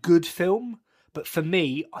 very good film, but for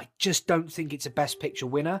me, I just don't think it's a Best Picture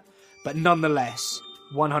winner, but nonetheless,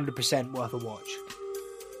 100% worth a watch.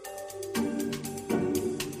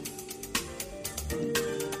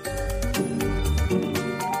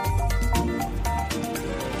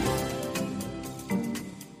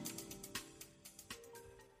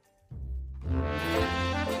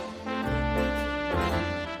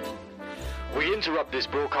 Interrupt this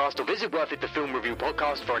broadcast of Is It Worth It, the Film Review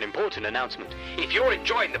podcast, for an important announcement. If you're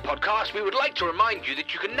enjoying the podcast, we would like to remind you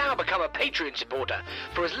that you can now become a Patreon supporter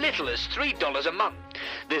for as little as $3 a month.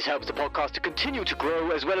 This helps the podcast to continue to grow,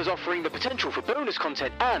 as well as offering the potential for bonus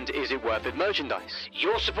content and Is It Worth It merchandise.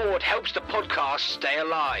 Your support helps the podcast stay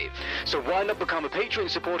alive. So why not become a Patreon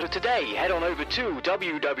supporter today? Head on over to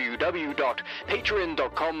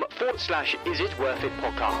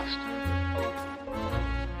www.patreon.com/isitworthitpodcast.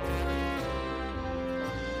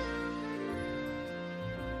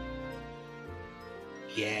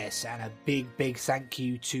 Yes, and a big, big thank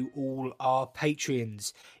you to all our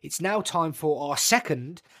Patreons. It's now time for our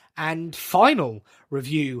second and final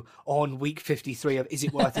review on week 53 of Is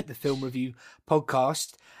It Worth It, the Film Review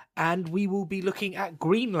podcast. And we will be looking at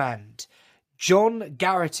Greenland. John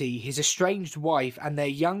Garrity, his estranged wife, and their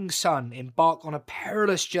young son embark on a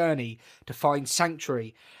perilous journey to find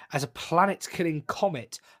sanctuary as a planet-killing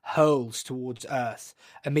comet hurls towards Earth.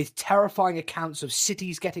 Amid terrifying accounts of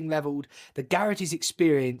cities getting levelled, the Garritys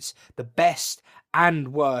experience the best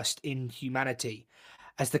and worst in humanity.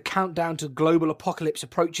 As the countdown to global apocalypse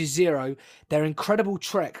approaches zero, their incredible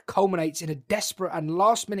trek culminates in a desperate and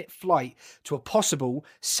last-minute flight to a possible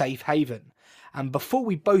safe haven. And before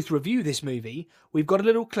we both review this movie, we've got a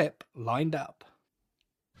little clip lined up.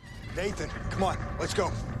 Nathan, come on, let's go.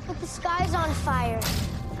 But the sky's on fire.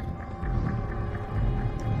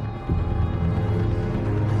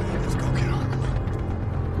 Let's go, get on.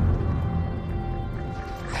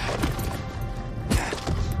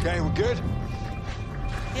 Okay, we're good?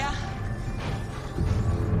 Yeah.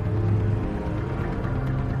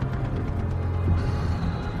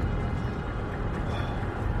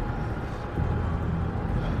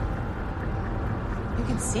 You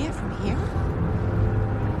can see it from here?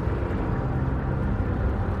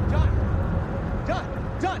 John!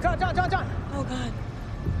 Oh, God.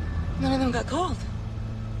 None of them got cold.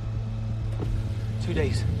 2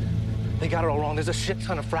 days. They got it all wrong. There's a shit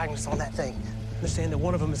ton of fragments on that thing. They're saying that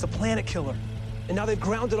one of them is a planet killer. And now they've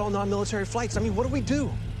grounded all non-military flights. I mean, what do we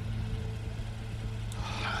do?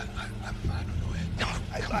 I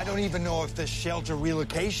don't know. I don't even know if this shelter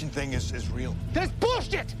relocation thing is real. That's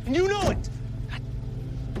bullshit! And you know it!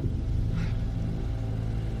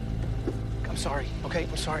 I'm sorry, okay?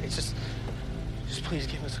 I'm sorry. It's just please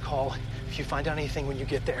give us a call if you find out anything when you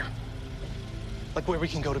get there. Like where we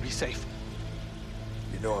can go to be safe.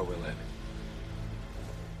 You know I will, Ed.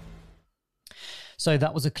 So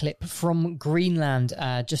that was a clip from Greenland.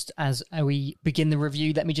 Just as we begin the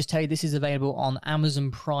review, let me just tell you this is available on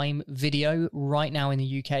Amazon Prime Video right now in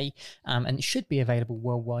the UK, and it should be available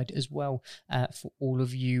worldwide as well for all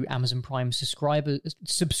of you Amazon Prime subscribers.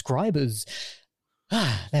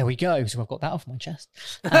 There we go. So I've got that off my chest.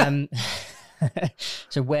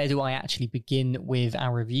 So where do I actually begin with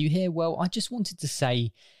our review here? Well, I just wanted to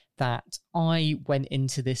say that I went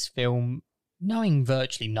into this film knowing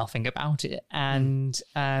virtually nothing about it and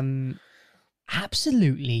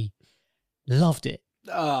absolutely loved it.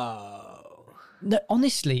 Oh. No,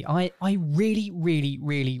 honestly, I really, really,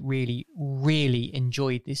 really, really, really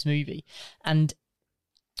enjoyed this movie. And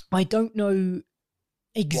I don't know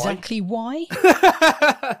exactly why?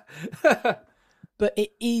 But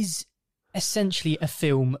it is essentially a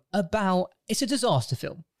film about... It's a disaster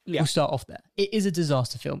film. Yeah. We'll start off there. It is a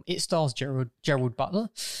disaster film. It stars Gerald Butler,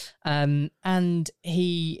 and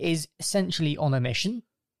he is essentially on a mission.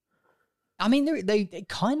 I mean, they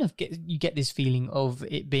kind of you get this feeling of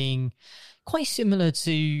it being quite similar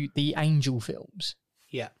to the Angel films,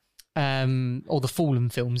 yeah, or the Fallen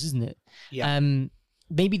films, isn't it? Yeah.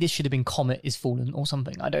 Maybe this should have been Comet is Fallen or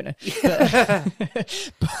something. I don't know,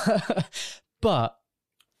 but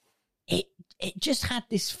it just had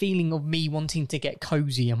this feeling of me wanting to get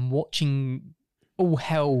cozy and watching all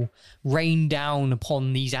hell rain down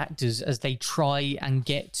upon these actors as they try and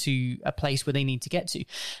get to a place where they need to get to,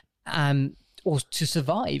 or to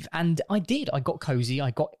survive. And I did. I got cozy.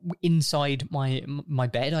 I got inside my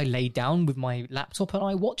bed. I laid down with my laptop and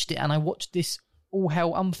I watched it. And I watched this all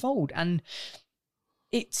hell unfold. And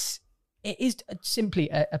it's it is simply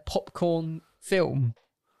a popcorn film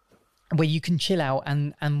where you can chill out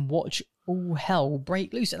and watch all hell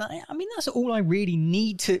break loose. And I mean, that's all I really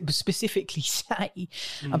need to specifically say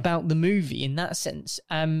about the movie in that sense.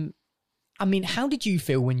 I mean, how did you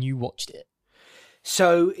feel when you watched it?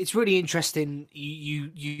 So it's really interesting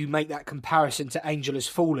you make that comparison to Angel Has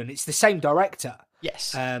Fallen. It's the same director.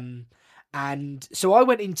 Yes. And so I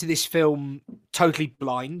went into this film totally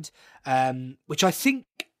blind, which I think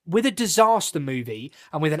with a disaster movie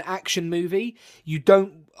and with an action movie,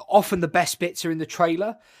 often the best bits are in the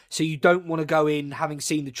trailer. So you don't want to go in having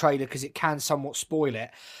seen the trailer because it can somewhat spoil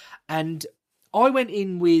it. And I went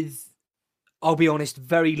in with, I'll be honest,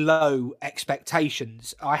 very low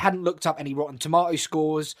expectations. I hadn't looked up any Rotten Tomato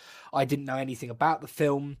scores. I didn't know anything about the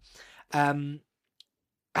film. And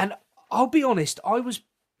I'll be honest, I was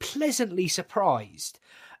pleasantly surprised.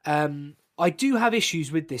 I do have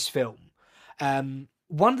issues with this film.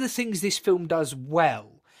 One of the things this film does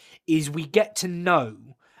well is we get to know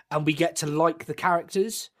and we get to like the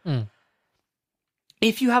characters.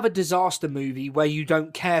 If you have a disaster movie where you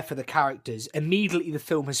don't care for the characters, immediately the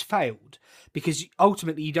film has failed because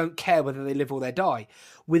ultimately you don't care whether they live or they die.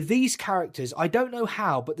 With these characters, I don't know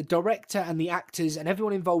how, but the director and the actors and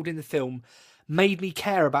everyone involved in the film made me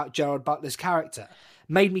care about Gerard Butler's character,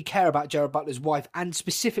 made me care about Gerard Butler's wife and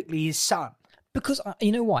specifically his son. Because,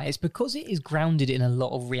 you know why? It's because it is grounded in a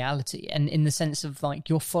lot of reality, and in the sense of, like,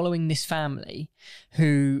 you're following this family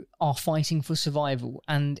who are fighting for survival,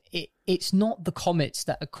 and it's not the comets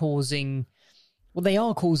that are causing... Well, they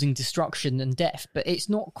are causing destruction and death, but it's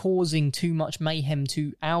not causing too much mayhem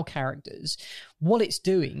to our characters. What it's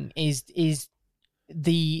doing is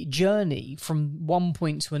the journey from one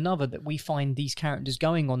point to another that we find these characters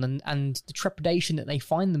going on, and the trepidation that they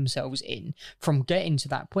find themselves in from getting to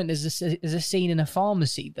that point. There's a scene in a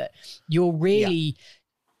pharmacy that you're really,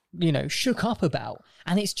 shook up about,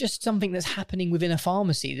 and it's just something that's happening within a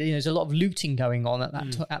pharmacy. There's a lot of looting going on at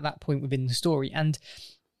that point within the story, and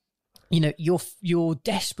you're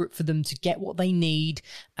desperate for them to get what they need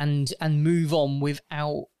and move on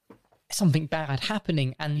without something bad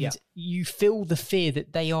happening, and you feel the fear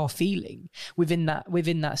that they are feeling within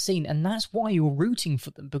that scene, and that's why you're rooting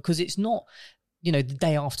for them, because it's not The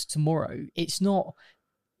Day After Tomorrow, it's not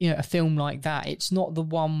a film like that, it's not the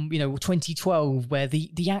one 2012 where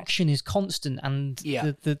the action is constant and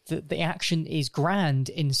the action is grand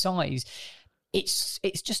in size. It's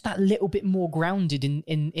just that little bit more grounded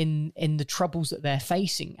in the troubles that they're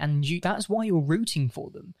facing, and that's why you're rooting for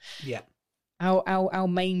them. Our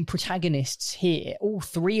main protagonists here, all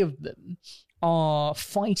three of them, are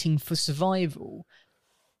fighting for survival,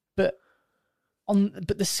 but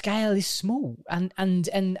the scale is small, and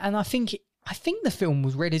I think the film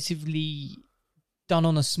was relatively done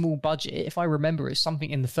on a small budget. If I remember, it's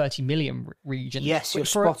something in the 30 million region. Yes, you're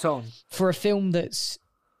spot on. For a film that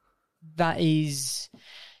is,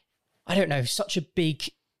 I don't know, such a big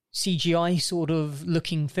CGI sort of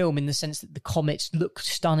looking film, in the sense that the comets look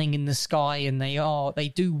stunning in the sky, and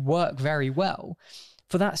they do work very well.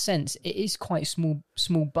 For that sense, it is quite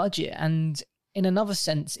small budget, and in another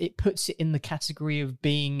sense, it puts it in the category of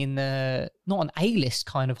being in the not an A-list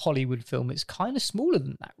kind of Hollywood film. It's kind of smaller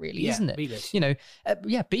than that, really, isn't it? B-list.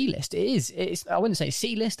 B-list. It is. It's. I wouldn't say it's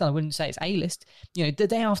C-list. I wouldn't say it's A-list. The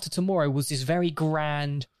Day After Tomorrow was this very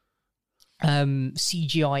grand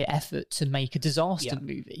CGI effort to make a disaster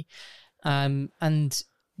movie, and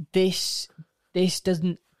this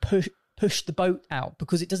doesn't push the boat out,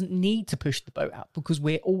 because it doesn't need to push the boat out, because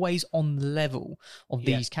we're always on the level of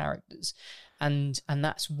these characters, and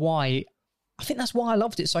that's why I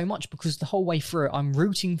loved it so much, because the whole way through it I'm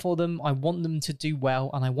rooting for them. I want them to do well,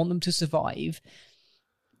 and I want them to survive,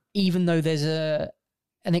 even though there's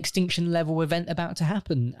an extinction level event about to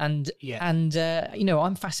happen, and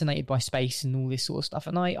I'm fascinated by space and all this sort of stuff,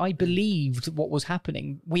 and I believed what was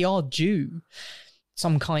happening. We are due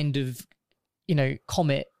some kind of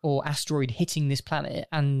comet or asteroid hitting this planet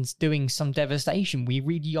and doing some devastation. We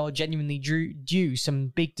really are genuinely due some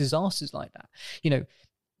big disasters like that.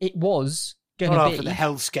 It was going to be after the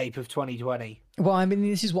hellscape of 2020. Well, I mean,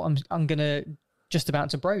 this is what I'm gonna just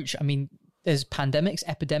about to broach. I mean, there's pandemics,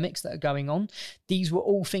 epidemics that are going on. These were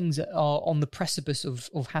all things that are on the precipice of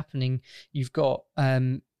happening. You've got,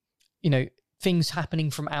 things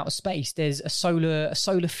happening from outer space. There's a solar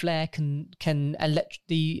flare can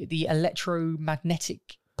the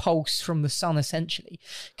electromagnetic pulse from the sun essentially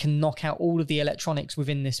can knock out all of the electronics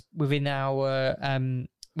within this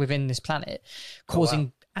planet,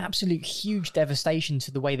 causing absolute huge devastation to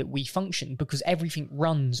the way that we function, because everything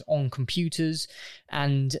runs on computers,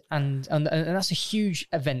 and that's a huge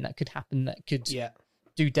event that could happen, that could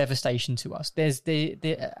do devastation to us. There's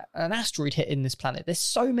an asteroid hitting this planet. There's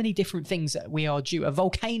so many different things that we are due. A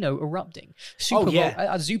volcano erupting.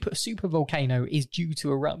 A super volcano is due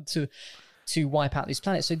to erupt to wipe out this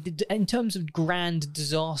planet. So in terms of grand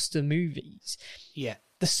disaster movies,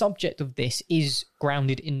 the subject of this is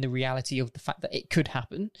grounded in the reality of the fact that it could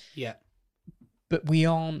happen. Yeah. But we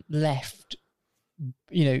aren't left,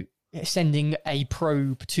 sending a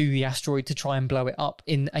probe to the asteroid to try and blow it up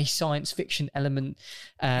in a science fiction element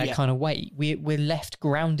kind of way. We're left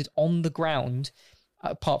grounded on the ground,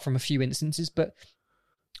 apart from a few instances, but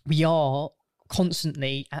we are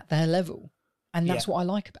constantly at their level. And that's what I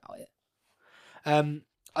like about it.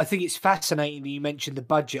 I think it's fascinating that you mentioned the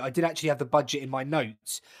budget. I did actually have the budget in my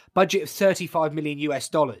notes. Budget of $35 million US.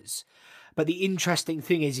 But the interesting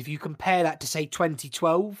thing is, if you compare that to, say,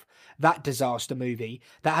 2012, that disaster movie,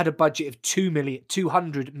 that had a budget of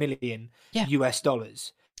 $200 million US.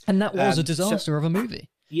 And that was a disaster of a movie.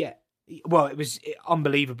 Yeah. Well, it was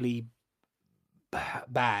unbelievably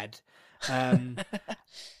bad. I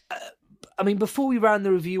mean, before we round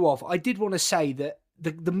the review off, I did want to say that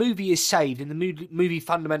the movie is saved and the movie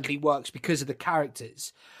fundamentally works because of the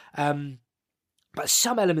characters. But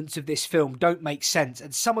some elements of this film don't make sense,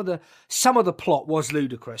 and some of the plot was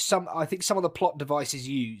ludicrous. I think some of the plot devices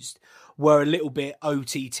used were a little bit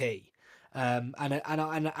OTT, and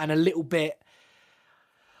a little bit.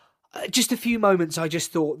 Just a few moments, I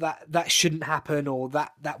just thought that shouldn't happen, or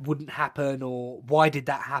that wouldn't happen, or why did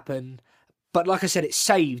that happen? But like I said, it's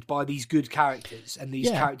saved by these good characters and these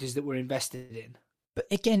characters that we're invested in. But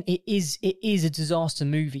again, it is a disaster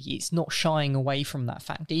movie. It's not shying away from that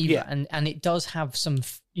fact either. Yeah. And it does have some,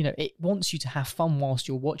 it wants you to have fun whilst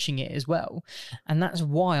you're watching it as well. And that's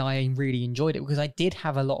why I really enjoyed it, because I did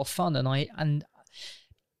have a lot of fun. There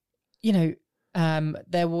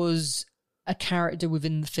was a character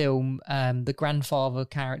within the film, the grandfather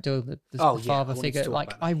character, the father figure.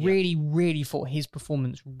 Like, I really, really thought his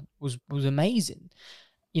performance was amazing.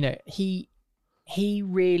 He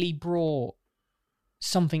really brought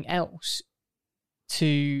something else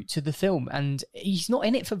to the film, and he's not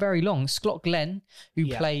in it for very long. Scott Glenn, who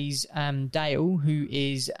plays Dale, who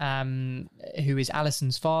is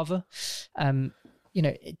Alison's father,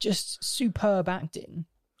 just superb acting,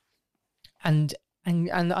 and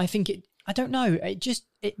I think I don't know,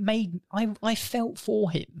 it made I felt for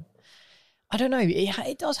him. I don't know,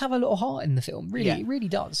 it does have a lot of heart in the film, really. It really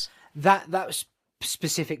does. That was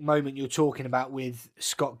specific moment you're talking about with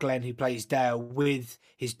Scott Glenn, who plays Dale, with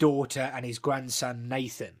his daughter and his grandson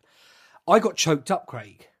Nathan, I got choked up,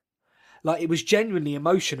 Craig. Like, it was genuinely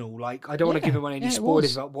emotional. Like, I don't want to give anyone any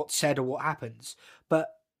spoilers about what's said or what happens, but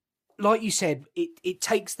like you said, it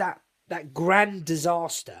takes that grand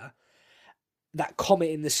disaster, that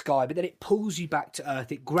comet in the sky, but then it pulls you back to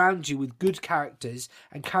earth. It grounds you with good characters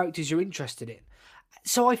and characters you're interested in.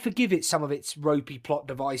 So I forgive it some of its ropey plot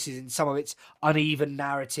devices and some of its uneven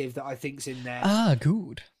narrative that I think's in there. Ah,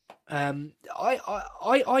 good. I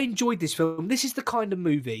enjoyed this film. This is the kind of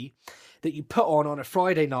movie that you put on a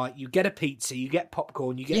Friday night. You get a pizza, you get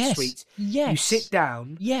popcorn, you get sweets. Yes. You sit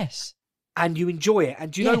down. Yes. And you enjoy it.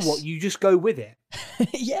 And do you know what? You just go with it.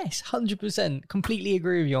 Yes, 100%. Completely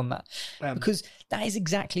agree with you on that. Because that is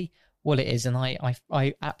exactly what it is. And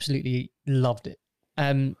I absolutely loved it.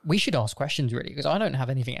 We should ask questions, really, because I don't have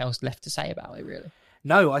anything else left to say about it, really.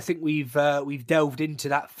 No, I think we've delved into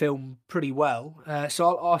that film pretty well.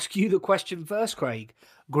 So I'll ask you the question first, Craig.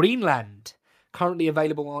 Greenland, currently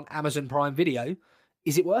available on Amazon Prime Video.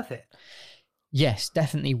 Is it worth it? Yes,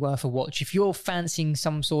 definitely worth a watch. If you're fancying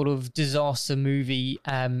some sort of disaster movie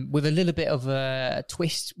with a little bit of a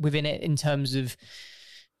twist within it in terms of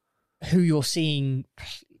who you're seeing...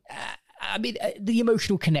 the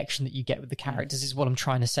emotional connection that you get with the characters is what I'm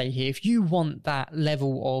trying to say here. If you want that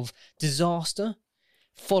level of disaster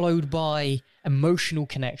followed by emotional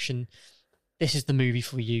connection, this is the movie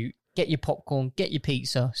for you. Get your popcorn, get your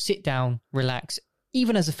pizza, sit down, relax.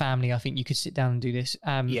 Even as a family, I think you could sit down and do this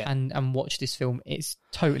and watch this film. It's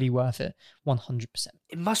totally worth it, 100%.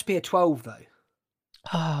 It must be a 12, though.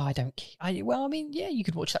 Oh, you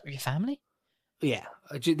could watch that with your family. Yeah,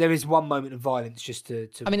 there is one moment of violence just to...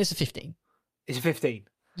 I mean, it's a 15. It's a 15?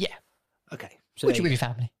 Yeah. Okay. So watch it with your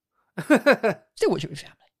family. Still watch it with your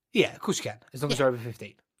family. Yeah, of course you can, as long as they're over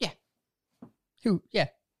 15. Yeah. Who? Yeah.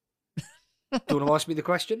 Do you want to ask me the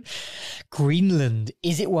question? Greenland,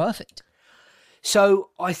 is it worth it? So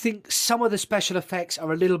I think some of the special effects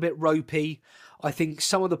are a little bit ropey. I think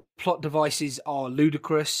some of the plot devices are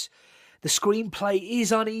ludicrous. The screenplay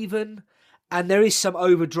is uneven. And there is some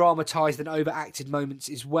over-dramatised and over-acted moments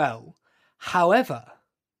as well. However,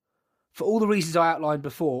 for all the reasons I outlined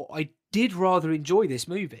before, did rather enjoy this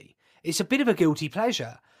movie. It's a bit of a guilty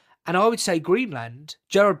pleasure. And I would say Greenland,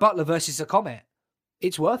 Gerard Butler versus the Comet,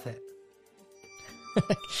 it's worth it.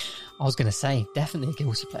 I was going to say, definitely a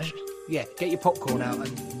guilty pleasure. Yeah, get your popcorn out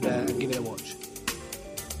and give it a watch.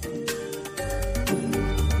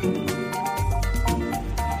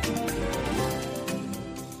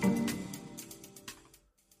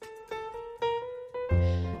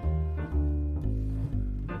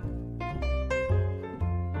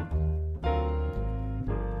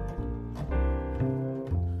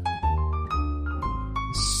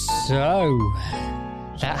 So,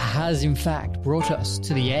 that has in fact brought us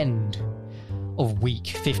to the end of week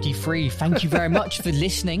 53. Thank you very much for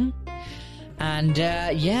listening. And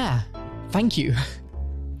thank you.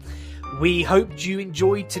 We hoped you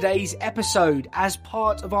enjoyed today's episode. As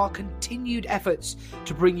part of our continued efforts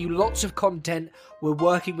to bring you lots of content, we're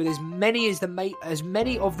working with as many of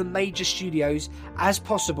the major studios as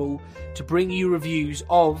possible to bring you reviews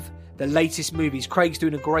of the latest movies. Craig's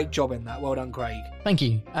doing a great job in that. Well done, Craig. Thank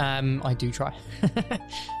you. I do try.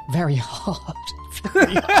 Very hard.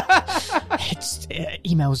 Very hard. It's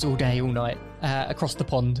emails all day, all night, across the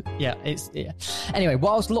pond. Yeah. Anyway,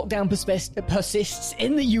 whilst lockdown persists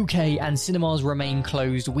in the UK and cinemas remain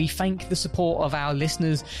closed, we thank the support of our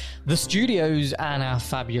listeners, the studios, and our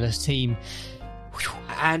fabulous team.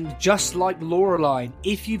 And just like Laureline,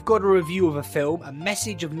 if you've got a review of a film, a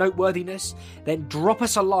message of noteworthiness, then drop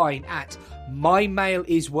us a line at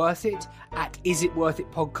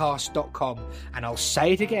mymail.isworthit@isitworthitpodcast.com. And I'll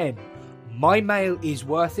say it again,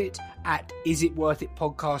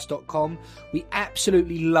 mymail.isworthit@isitworthitpodcast.com. We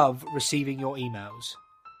absolutely love receiving your emails.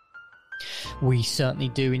 We certainly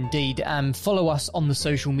do indeed. Follow us on the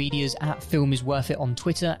social medias at Film Is Worth It on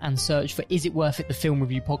Twitter, and search for Is It Worth It, the Film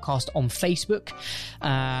Review Podcast on Facebook.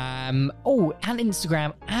 And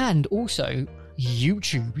Instagram, and also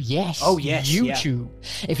YouTube. Yes. Oh, yes. YouTube.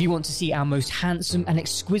 Yeah. If you want to see our most handsome and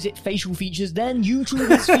exquisite facial features, then YouTube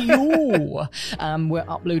is for you. We're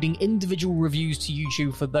uploading individual reviews to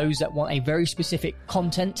YouTube for those that want a very specific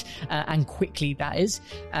content, and quickly, that is.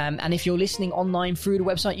 And if you're listening online through the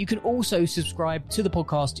website, you can also subscribe to the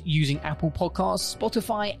podcast using Apple Podcasts,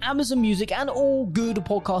 Spotify, Amazon Music, and all good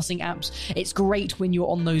podcasting apps. It's great when you're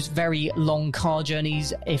on those very long car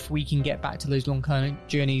journeys, if we can get back to those long car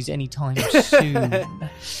journeys anytime soon.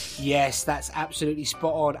 Yes, that's absolutely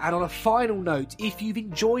spot on. And on a final note, if you've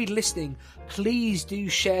enjoyed listening, please do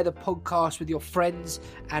share the podcast with your friends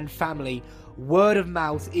and family. Word of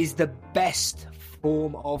mouth is the best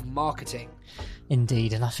form of marketing.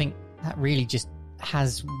 Indeed, and I think that really just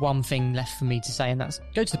has one thing left for me to say, and that's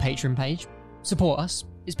go to the Patreon page, support us.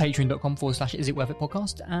 It's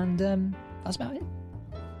patreon.com/isitworthitpodcast, and that's about it.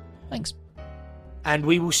 Thanks. And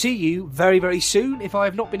we will see you very, very soon if I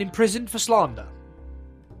have not been imprisoned for slander.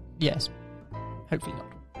 Yes. Hopefully not.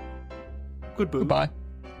 Goodbye.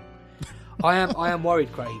 I am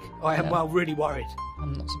worried, Craig. I am really worried.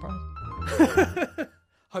 I'm not surprised.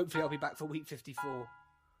 Hopefully I'll be back for week 54.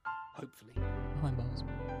 Hopefully. Behind bars.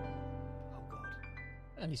 Oh, God.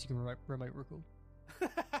 At least you can remote record.